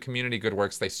try to do community good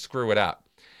works, they screw it up,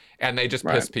 and they just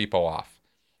piss people off.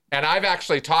 And I've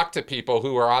actually talked to people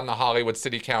who are on the Hollywood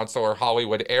City Council or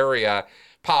Hollywood area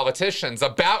politicians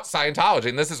about Scientology,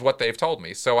 and this is what they've told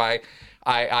me. So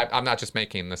I'm not just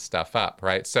making this stuff up,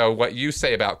 right? So what you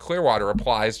say about Clearwater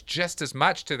applies just as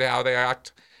much to how they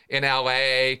act in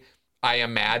LA, I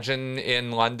imagine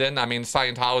in London. I mean,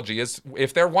 Scientology is,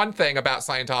 if they're one thing about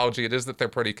Scientology, it is that they're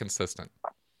pretty consistent.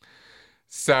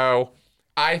 So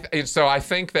I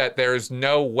think that there's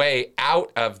no way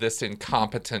out of this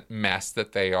incompetent mess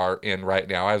that they are in right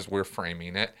now, as we're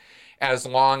framing it, as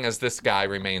long as this guy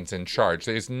remains in charge.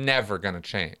 He's never going to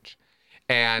change.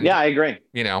 And yeah, I agree.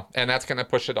 You know, and that's going to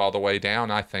push it all the way down,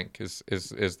 I think, is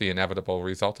the inevitable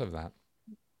result of that.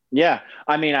 Yeah,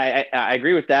 I mean, I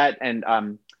agree with that. And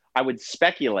I would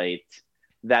speculate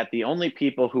that the only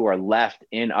people who are left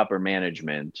in upper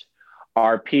management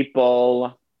are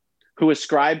people who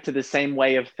ascribe to the same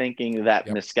way of thinking that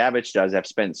Miscavige does, have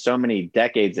spent so many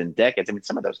decades and decades. I mean,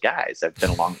 some of those guys have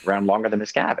been around longer than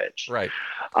Miscavige. Right.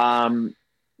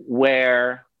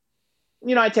 Where,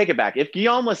 you know, I take it back. If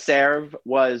Guillaume Leserve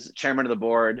was chairman of the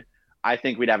board, I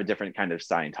think we'd have a different kind of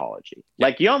Scientology. Yeah.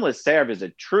 Like, Guillaume Leserve is a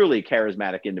truly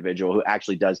charismatic individual who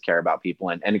actually does care about people,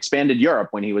 and expanded Europe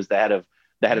when he was the head of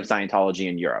Scientology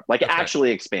in Europe. Like, actually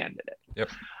expanded it. Yep.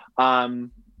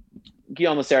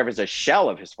 Guillaume Leserve is a shell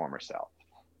of his former self.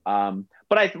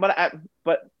 But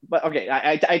okay,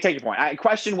 I take your point. I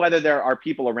question whether there are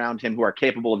people around him who are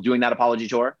capable of doing that apology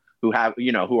tour, who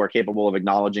are capable of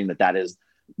acknowledging that is,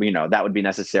 you know, that would be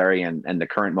necessary, and the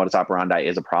current modus operandi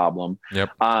is a problem. Yep.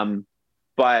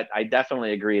 But I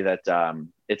definitely agree that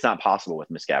it's not possible with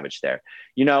Miscavige there.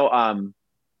 You know,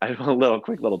 I have a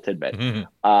quick little tidbit.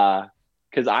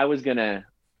 Because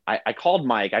I called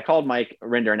Mike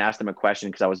Rinder and asked him a question,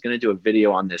 because I was going to do a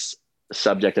video on this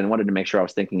subject and wanted to make sure I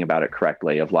was thinking about it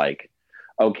correctly, of like,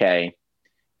 okay,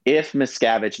 if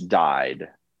Miscavige died,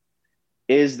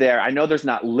 is there, I know there's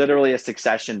not literally a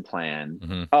succession plan.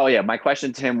 Mm-hmm. Oh yeah. My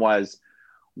question to him was,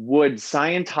 would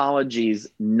Scientology's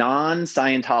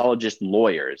non-Scientologist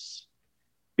lawyers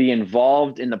be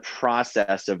involved in the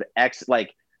process of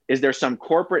is there some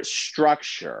corporate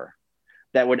structure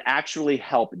that would actually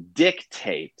help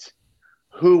dictate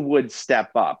who would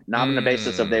step up, not on the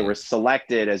basis of they were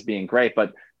selected as being great,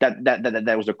 but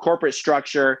that was a corporate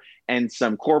structure and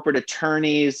some corporate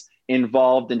attorneys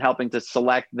involved in helping to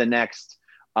select the next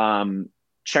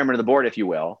chairman of the board, if you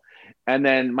will. And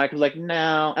then Mike was like,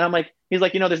 no. And I'm like, he's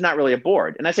like, there's not really a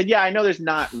board. And I said, yeah, I know there's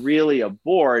not really a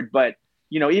board, but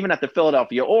even at the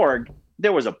Philadelphia org,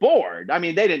 there was a board. I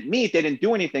mean, they didn't meet, they didn't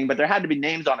do anything, but there had to be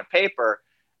names on a paper.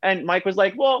 And Mike was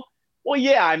like, well,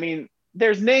 yeah, I mean,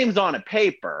 there's names on a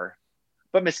paper,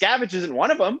 but Miscavige isn't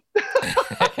one of them.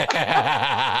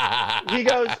 he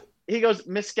goes,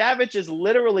 Miscavige is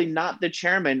literally not the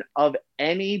chairman of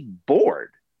any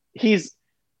board. He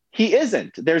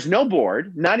isn't. There's no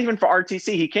board, not even for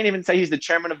RTC. He can't even say he's the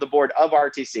chairman of the board of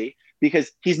RTC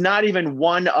because he's not even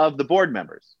one of the board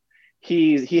members.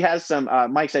 He has some,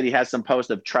 Mike said he has some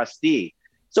post of trustee.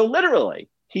 So literally,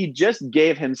 he just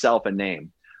gave himself a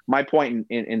name. My point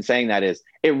in saying that is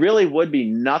it really would be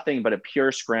nothing but a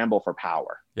pure scramble for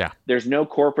power. Yeah. There's no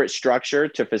corporate structure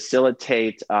to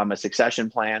facilitate a succession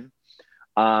plan.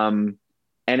 And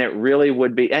it really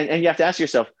would be, and you have to ask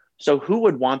yourself, so who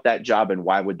would want that job and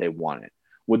why would they want it?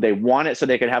 Would they want it so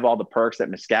they could have all the perks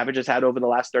that Miscavige has had over the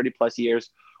last 30 plus years?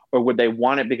 Or would they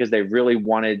want it because they really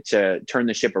wanted to turn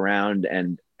the ship around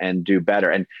and do better?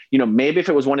 And, maybe if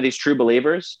it was one of these true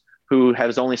believers who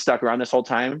has only stuck around this whole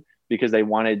time because they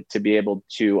wanted to be able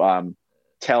to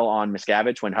tell on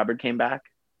Miscavige when Hubbard came back,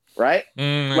 right?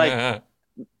 Like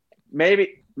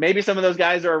maybe some of those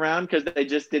guys are around because they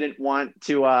just didn't want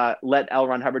to let L.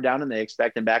 Ron Hubbard down and they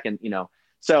expect him back. And,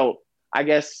 so I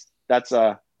guess that's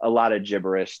a lot of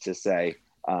gibberish to say.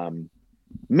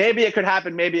 Maybe it could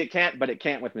happen, maybe it can't, but it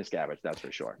can't with Miscavige, that's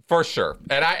for sure. For sure.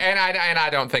 And I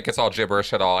don't think it's all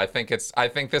gibberish at all. I think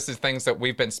this is things that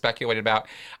we've been speculated about.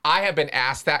 I have been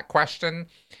asked that question.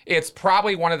 It's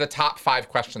probably one of the top 5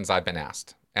 questions I've been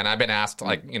asked. And I've been asked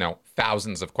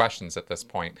thousands of questions at this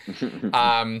point.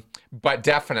 But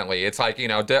definitely, it's like,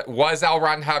 was L.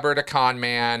 Ron Hubbard a con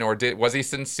man or was he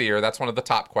sincere? That's one of the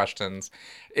top questions.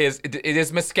 Is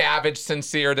Miscavige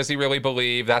sincere? Does he really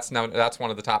believe? That's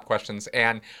one of the top questions.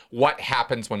 And what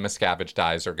happens when Miscavige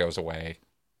dies or goes away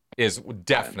is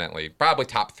definitely probably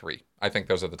top 3. I think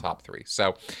those are the top 3.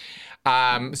 So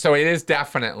it is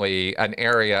definitely an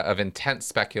area of intense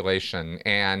speculation.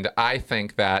 And I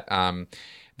think that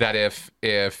that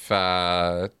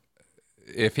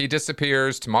if he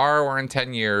disappears tomorrow or in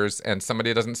 10 years and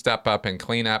somebody doesn't step up and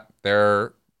clean up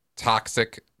their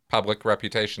toxic public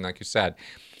reputation, like you said,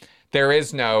 there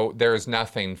is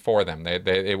nothing for them.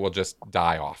 It will just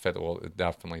die off. It will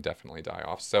definitely die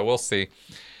off. So we'll see.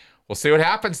 We'll see what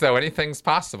happens, though. Anything's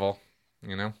possible,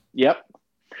 Yep.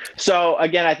 So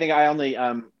again, I think I only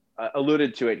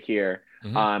alluded to it here,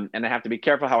 and I have to be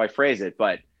careful how I phrase it,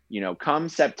 but come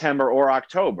September or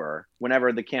October,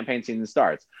 whenever the campaign season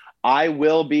starts, I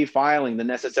will be filing the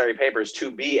necessary papers to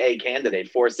be a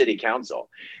candidate for city council.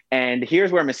 And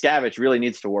here's where Miscavige really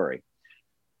needs to worry.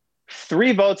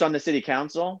 3 votes on the city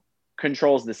council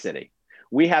controls the city.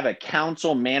 We have a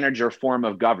council manager form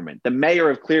of government. The mayor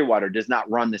of Clearwater does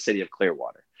not run the city of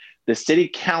Clearwater. The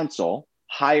city council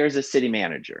hires a city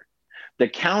manager. The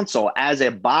council, as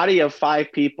a body of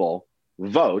 5 people,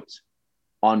 votes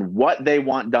on what they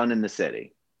want done in the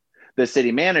city. The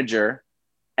city manager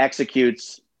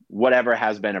executes whatever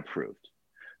has been approved.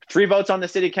 3 votes on the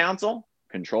city council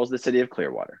controls the city of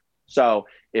Clearwater. So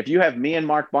if you have me and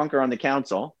Mark Bunker on the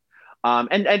council,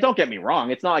 and don't get me wrong,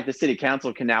 it's not like the city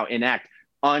council can now enact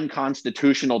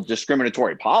unconstitutional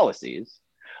discriminatory policies.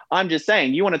 I'm just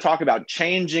saying, you want to talk about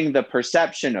changing the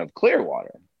perception of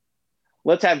Clearwater.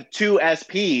 Let's have 2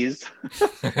 SPs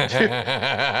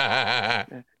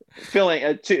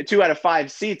filling 2 out of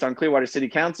 5 seats on Clearwater City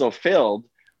Council filled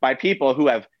by people who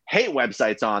have hate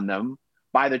websites on them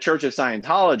by the Church of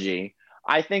Scientology.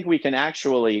 I think we can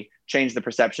actually change the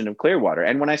perception of Clearwater.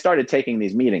 And when I started taking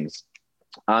these meetings,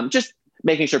 just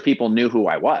making sure people knew who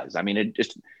I was. I mean, it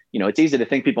just, it's easy to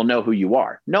think people know who you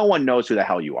are. No one knows who the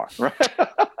hell you are, right?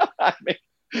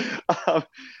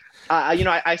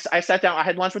 I sat down, I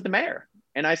had lunch with the mayor,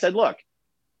 and I said, look,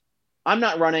 I'm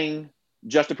not running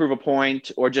just to prove a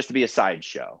point or just to be a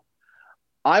sideshow.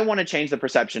 I want to change the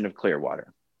perception of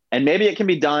Clearwater. And maybe it can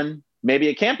be done, maybe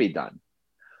it can't be done.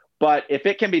 But if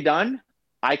it can be done,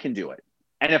 I can do it.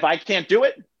 And if I can't do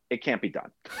it, it can't be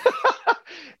done.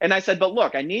 And I said, but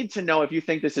look, I need to know if you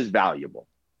think this is valuable.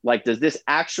 Like, does this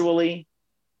actually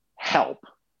help?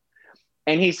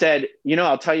 And he said,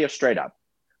 I'll tell you straight up.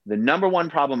 The number one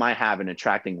problem I have in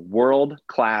attracting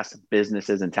world-class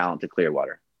businesses and talent to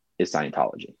Clearwater is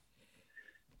Scientology.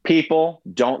 People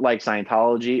don't like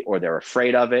Scientology, or they're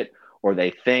afraid of it, or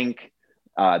they think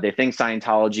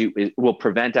Scientology will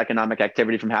prevent economic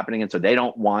activity from happening, and so they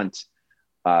don't want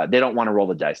to roll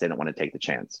the dice. They don't want to take the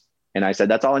chance. And I said,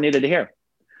 that's all I needed to hear.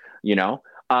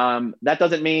 That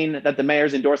doesn't mean that the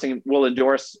mayor's will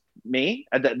endorse me.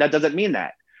 That doesn't mean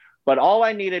that. But all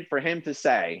I needed for him to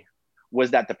say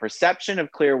was that the perception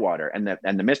of Clearwater and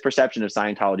the misperception of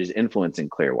Scientology's influence in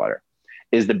Clearwater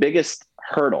is the biggest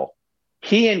hurdle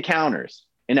he encounters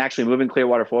in actually moving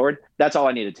Clearwater forward. That's all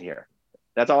I needed to hear.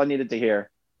 That's all I needed to hear.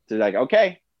 To like,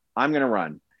 okay, I'm going to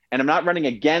run. And I'm not running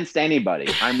against anybody.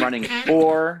 I'm running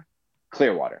for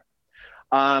Clearwater.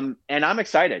 And I'm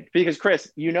excited because,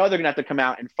 Chris, you know they're going to have to come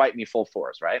out and fight me full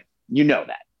force, right? You know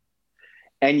that.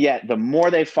 And yet, the more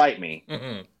they fight me,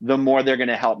 the more they're going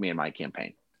to help me in my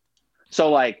campaign. So,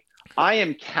 like, I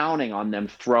am counting on them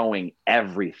throwing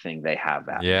everything they have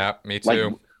at me. Yeah, me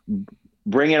too. Like,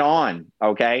 bring it on,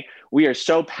 okay? We are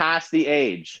so past the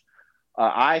age.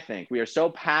 I think we are so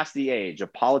past the age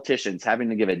of politicians having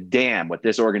to give a damn what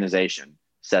this organization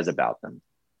says about them.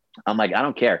 I'm like, I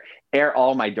don't care. Air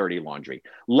all my dirty laundry.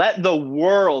 Let the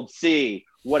world see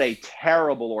what a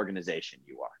terrible organization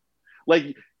you are.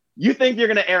 Like, you think you're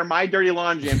going to air my dirty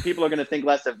laundry and people are going to think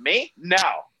less of me? No,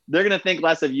 they're going to think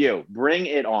less of you. Bring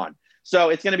it on. So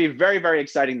it's going to be very, very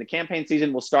exciting. The campaign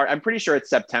season will start. I'm pretty sure it's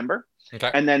September.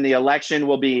 Okay. And then the election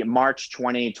will be March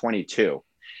 2022.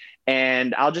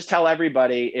 And I'll just tell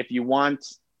everybody, if you want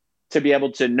to be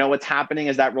able to know what's happening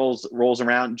as that rolls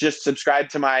around, just subscribe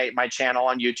to my channel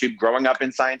on YouTube, Growing Up in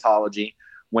Scientology.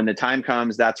 When the time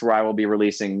comes, that's where I will be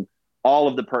releasing all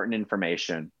of the pertinent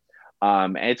information.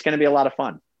 And it's going to be a lot of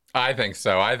fun. I think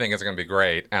so. I think it's going to be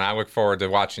great. And I look forward to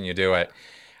watching you do it.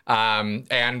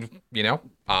 And, you know,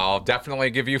 I'll definitely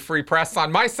give you free press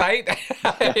on my site.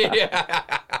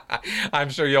 Yeah. I'm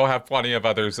sure you'll have plenty of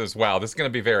others as well. This is going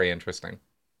to be very interesting.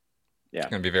 Yeah. It's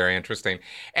going to be very interesting.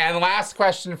 And last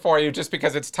question for you, just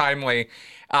because it's timely.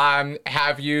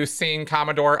 Have you seen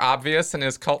Commodore Obvious in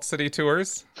his Cult City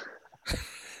tours?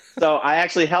 So I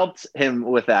actually helped him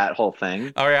with that whole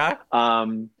thing. Oh, yeah?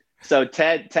 So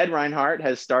Ted Reinhardt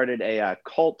has started a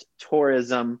cult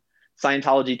tourism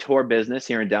Scientology tour business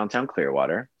here in downtown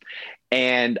Clearwater.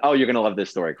 And, oh, you're going to love this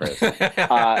story, Chris.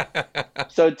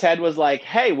 So Ted was like,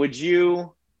 hey, would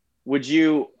you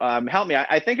help me?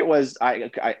 I think it was, I'm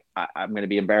going to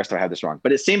be embarrassed if I have this wrong,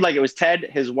 but it seemed like it was Ted,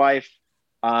 his wife,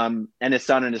 and his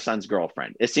son and his son's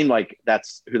girlfriend. It seemed like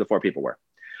that's who the four people were.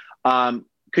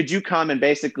 Could you come and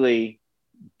basically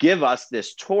give us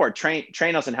this tour,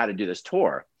 train us on how to do this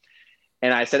tour?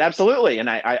 And I said, absolutely. And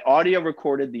I audio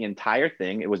recorded the entire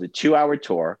thing. It was a 2-hour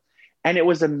tour. And it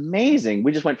was amazing.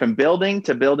 We just went from building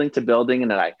to building to building. And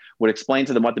then I would explain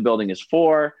to them what the building is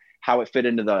for, how it fit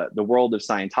into the world of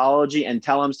Scientology, and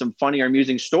tell them some funny or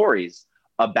amusing stories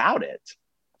about it.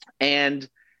 And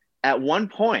at one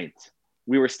point,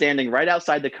 we were standing right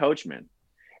outside the Coachman.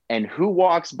 And who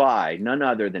walks by? None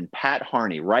other than Pat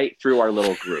Harney, right through our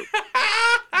little group.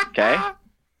 Okay.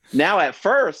 Now, at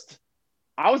first,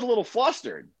 I was a little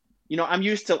flustered. You know, I'm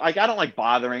used to, like, I don't like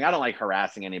bothering. I don't like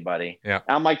harassing anybody. Yeah.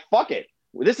 I'm like, fuck it.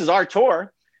 This is our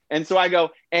tour. And so I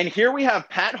go, and here we have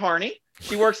Pat Harney.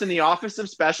 She works in the Office of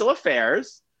Special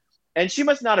Affairs. And she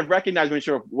must not have recognized when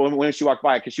she walked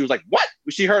by, because she was like, what?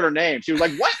 She heard her name. She was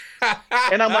like, what?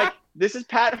 And I'm like, this is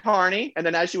Pat Harney. And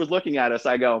then as she was looking at us,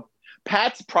 I go,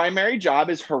 Pat's primary job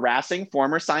is harassing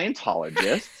former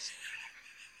Scientologists.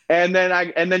 And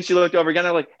then she looked over again.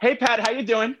 I'm like, hey, Pat, how you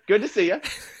doing? Good to see you.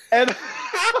 And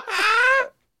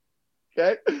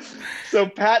okay. So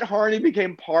Pat Harney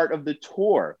became part of the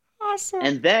tour. Awesome.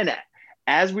 And then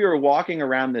as we were walking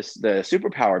around the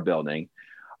Superpower building,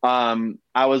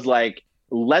 I was like,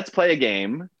 let's play a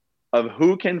game of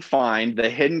who can find the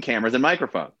hidden cameras and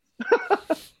microphones.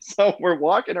 So we're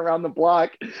walking around the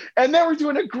block, and they were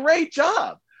doing a great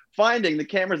job finding the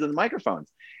cameras and the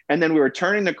microphones. And then we were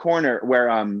turning the corner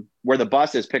where the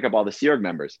buses pick up all the Sea Org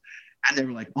members. And they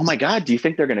were like, oh my God, do you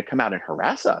think they're going to come out and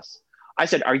harass us? I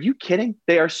said, are you kidding?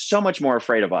 They are so much more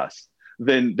afraid of us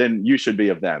than you should be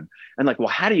of them. And like, well,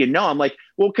 how do you know? I'm like,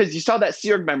 well, because you saw that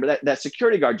Sea Org member, that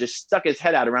security guard just stuck his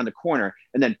head out around the corner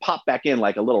and then popped back in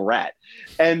like a little rat.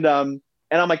 And I'm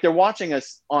like, they're watching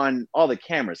us on all the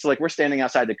cameras. So like, we're standing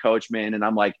outside the Coachman, and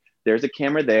I'm like, there's a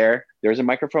camera there, there's a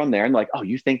microphone there. And like, oh,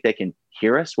 you think they can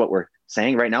hear us, what we're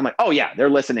saying right now? I'm like, oh yeah, they're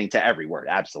listening to every word.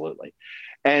 Absolutely.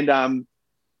 And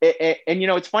you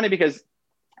know, it's funny because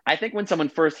I think when someone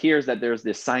first hears that there's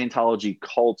this Scientology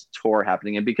cult tour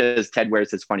happening, and because Ted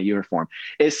wears his funny uniform,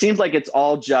 it seems like it's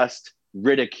all just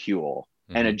ridicule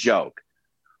and a joke,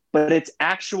 but it's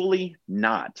actually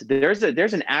not. There's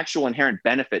an actual inherent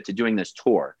benefit to doing this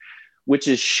tour, which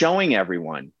is showing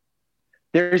everyone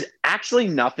there's actually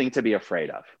nothing to be afraid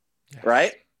of. Yes.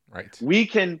 Right.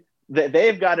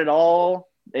 They've got it all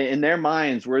in their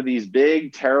minds. We're these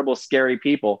big, terrible, scary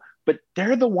people, but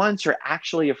they're the ones who are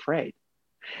actually afraid.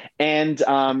 And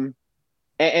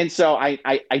And so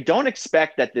I don't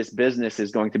expect that this business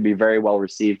is going to be very well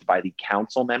received by the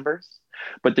council members.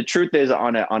 But the truth is,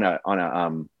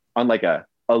 on like a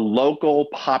local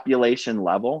population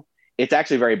level, it's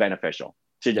actually very beneficial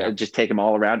to just take them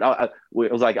all around. It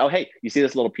was like, oh, hey, you see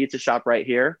this little pizza shop right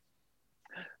here?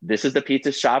 This is the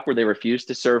pizza shop where they refuse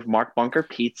to serve Mark Bunker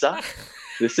pizza.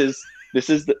 This is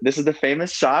the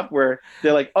famous shop where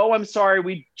they're like, oh, I'm sorry,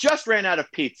 we just ran out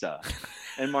of pizza.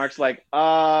 And Mark's like,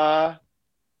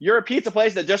 you're a pizza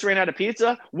place that just ran out of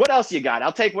pizza? What else you got?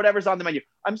 I'll take whatever's on the menu.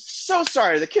 I'm so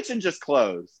sorry, the kitchen just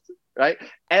closed, right?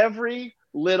 Every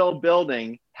little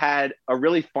building had a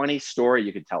really funny story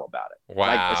you could tell about it. Wow.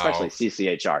 Like, especially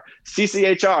CCHR.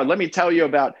 CCHR, let me tell you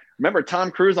about, remember Tom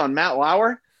Cruise on Matt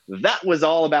Lauer? That was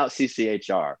all about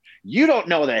CCHR. You don't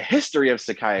know the history of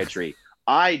psychiatry.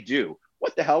 I do.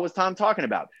 What the hell was Tom talking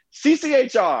about?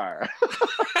 CCHR.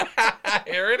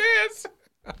 Here it is.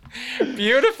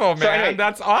 Beautiful, man. So anyway,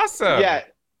 that's awesome. Yeah,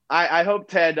 I hope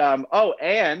Ted.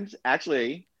 And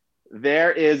actually,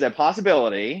 there is a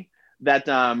possibility that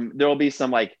there will be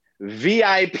some like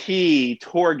VIP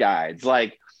tour guides.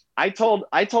 Like I told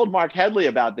Mark Headley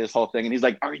about this whole thing, and he's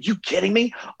like, "Are you kidding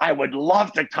me? I would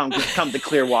love to come to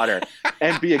Clearwater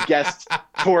and be a guest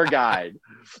tour guide.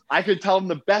 I could tell him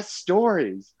the best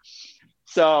stories."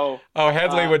 So,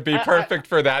 Headley would be perfect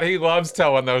for that. He loves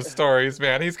telling those stories,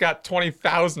 man. He's got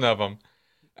 20,000 of them.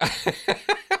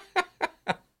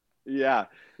 Yeah,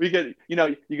 you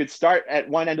could start at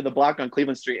one end of the block on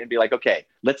Cleveland Street and be like, okay,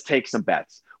 let's take some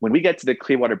bets. When we get to the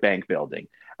Clearwater Bank building,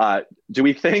 do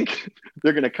we think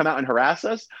they're going to come out and harass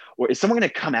us? Or is someone going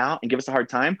to come out and give us a hard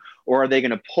time? Or are they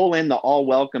going to pull in the all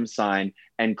welcome sign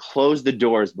and close the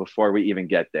doors before we even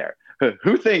get there?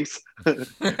 Who thinks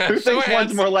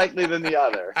one's more likely than the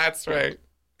other? That's right.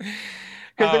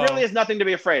 Because there really is nothing to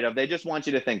be afraid of. They just want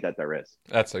you to think that there is.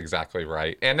 That's exactly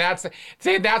right. And that's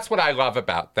what I love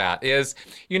about that is,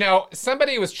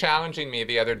 somebody was challenging me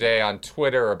the other day on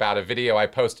Twitter about a video I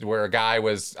posted where a guy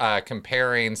was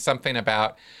comparing something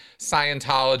about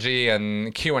Scientology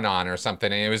and QAnon or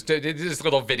something. And it was this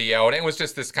little video, and it was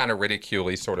just this kind of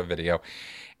ridicule-y sort of video.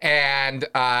 And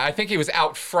I think he was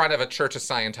out front of a Church of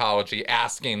Scientology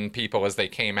asking people as they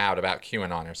came out about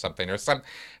QAnon or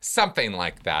something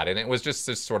like that. And it was just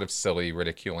this sort of silly,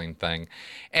 ridiculing thing.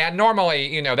 And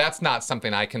normally, that's not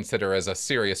something I consider as a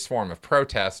serious form of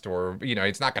protest or,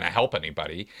 it's not going to help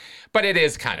anybody. But it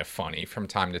is kind of funny from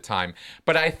time to time.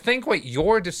 But I think what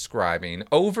you're describing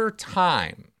over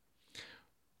time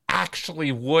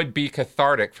actually would be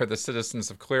cathartic for the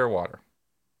citizens of Clearwater.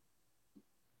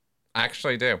 I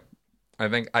actually do. I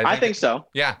think so.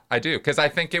 Yeah, I do. Because I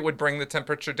think it would bring the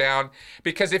temperature down.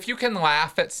 Because if you can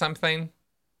laugh at something,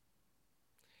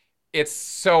 it's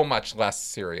so much less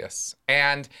serious.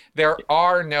 And there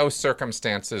are no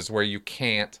circumstances where you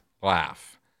can't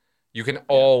laugh. You can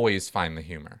always find the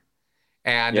humor.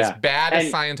 And as bad as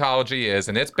Scientology is,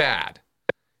 and it's bad,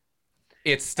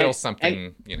 it's still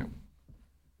something,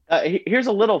 Here's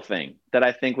a little thing that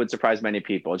I think would surprise many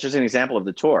people. It's just an example of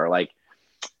the tour. Like,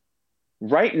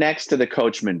 right next to the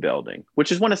Coachman building,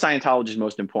 which is one of Scientology's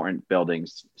most important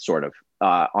buildings, sort of,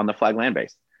 on the Flag Land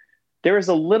Base, there is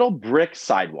a little brick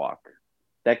sidewalk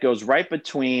that goes right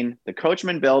between the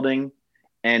Coachman building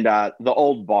and the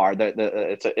old bar.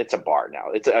 It's a bar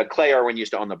now. It's a Clay Irwin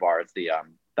used to own the bar. It's the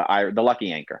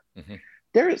Lucky Anchor. Mm-hmm.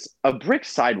 There is a brick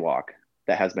sidewalk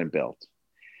that has been built.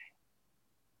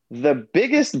 The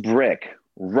biggest brick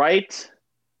right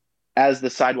as the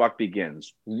sidewalk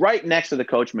begins, right next to the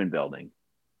Coachman building,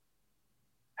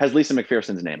 has Lisa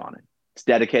McPherson's name on it. It's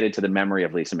dedicated to the memory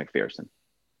of Lisa McPherson.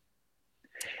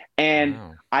 And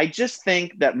wow. I just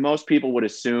think that most people would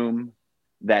assume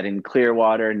that in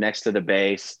Clearwater, next to the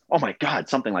base, oh my God,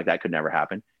 something like that could never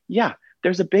happen. Yeah,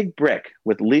 there's a big brick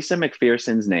with Lisa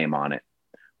McPherson's name on it,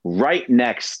 right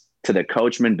next to the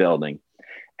Coachman building.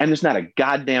 And there's not a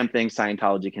goddamn thing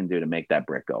Scientology can do to make that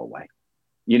brick go away.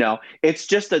 It's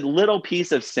just a little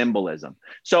piece of symbolism.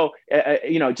 So,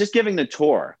 just giving the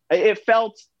tour, it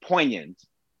felt poignant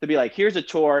to be like, here's a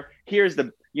tour, here's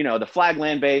the Flag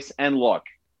Land Base, and look,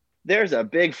 there's a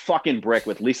big fucking brick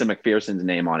with Lisa McPherson's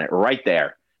name on it right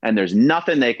there, and there's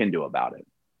nothing they can do about it.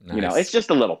 Nice. It's just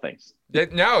the little things.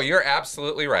 No, you're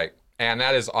absolutely right, and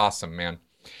that is awesome, man.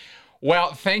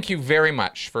 Well, thank you very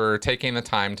much for taking the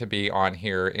time to be on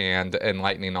here and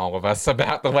enlightening all of us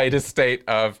about the latest state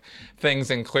of things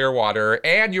in Clearwater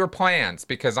and your plans,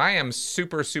 because I am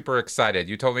super, super excited.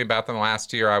 You told me about them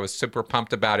last year. I was super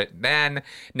pumped about it then.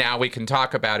 Now we can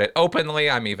talk about it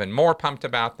openly. I'm even more pumped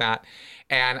about that.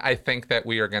 And I think that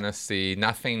we are going to see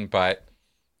nothing but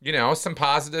some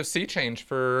positive sea change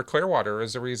for Clearwater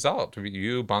as a result.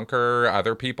 You, Bunker,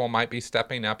 other people might be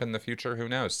stepping up in the future. Who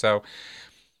knows? So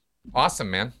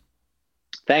awesome, man.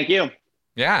 Thank you.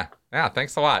 Yeah. Yeah.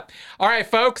 Thanks a lot. All right,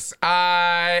 folks.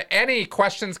 Any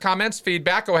questions, comments,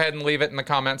 feedback, go ahead and leave it in the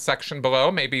comments section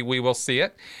below. Maybe we will see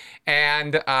it.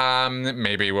 And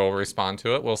maybe we'll respond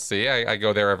to it. We'll see. I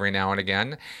go there every now and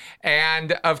again.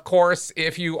 And of course,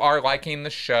 if you are liking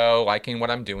the show, liking what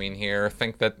I'm doing here,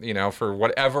 think that, for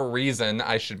whatever reason,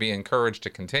 I should be encouraged to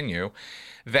continue,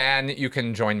 then you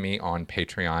can join me on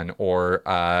Patreon or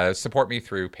support me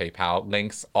through PayPal.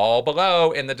 Links all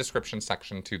below in the description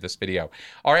section to this video.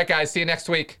 All right, guys. See you next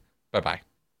week. Bye-bye.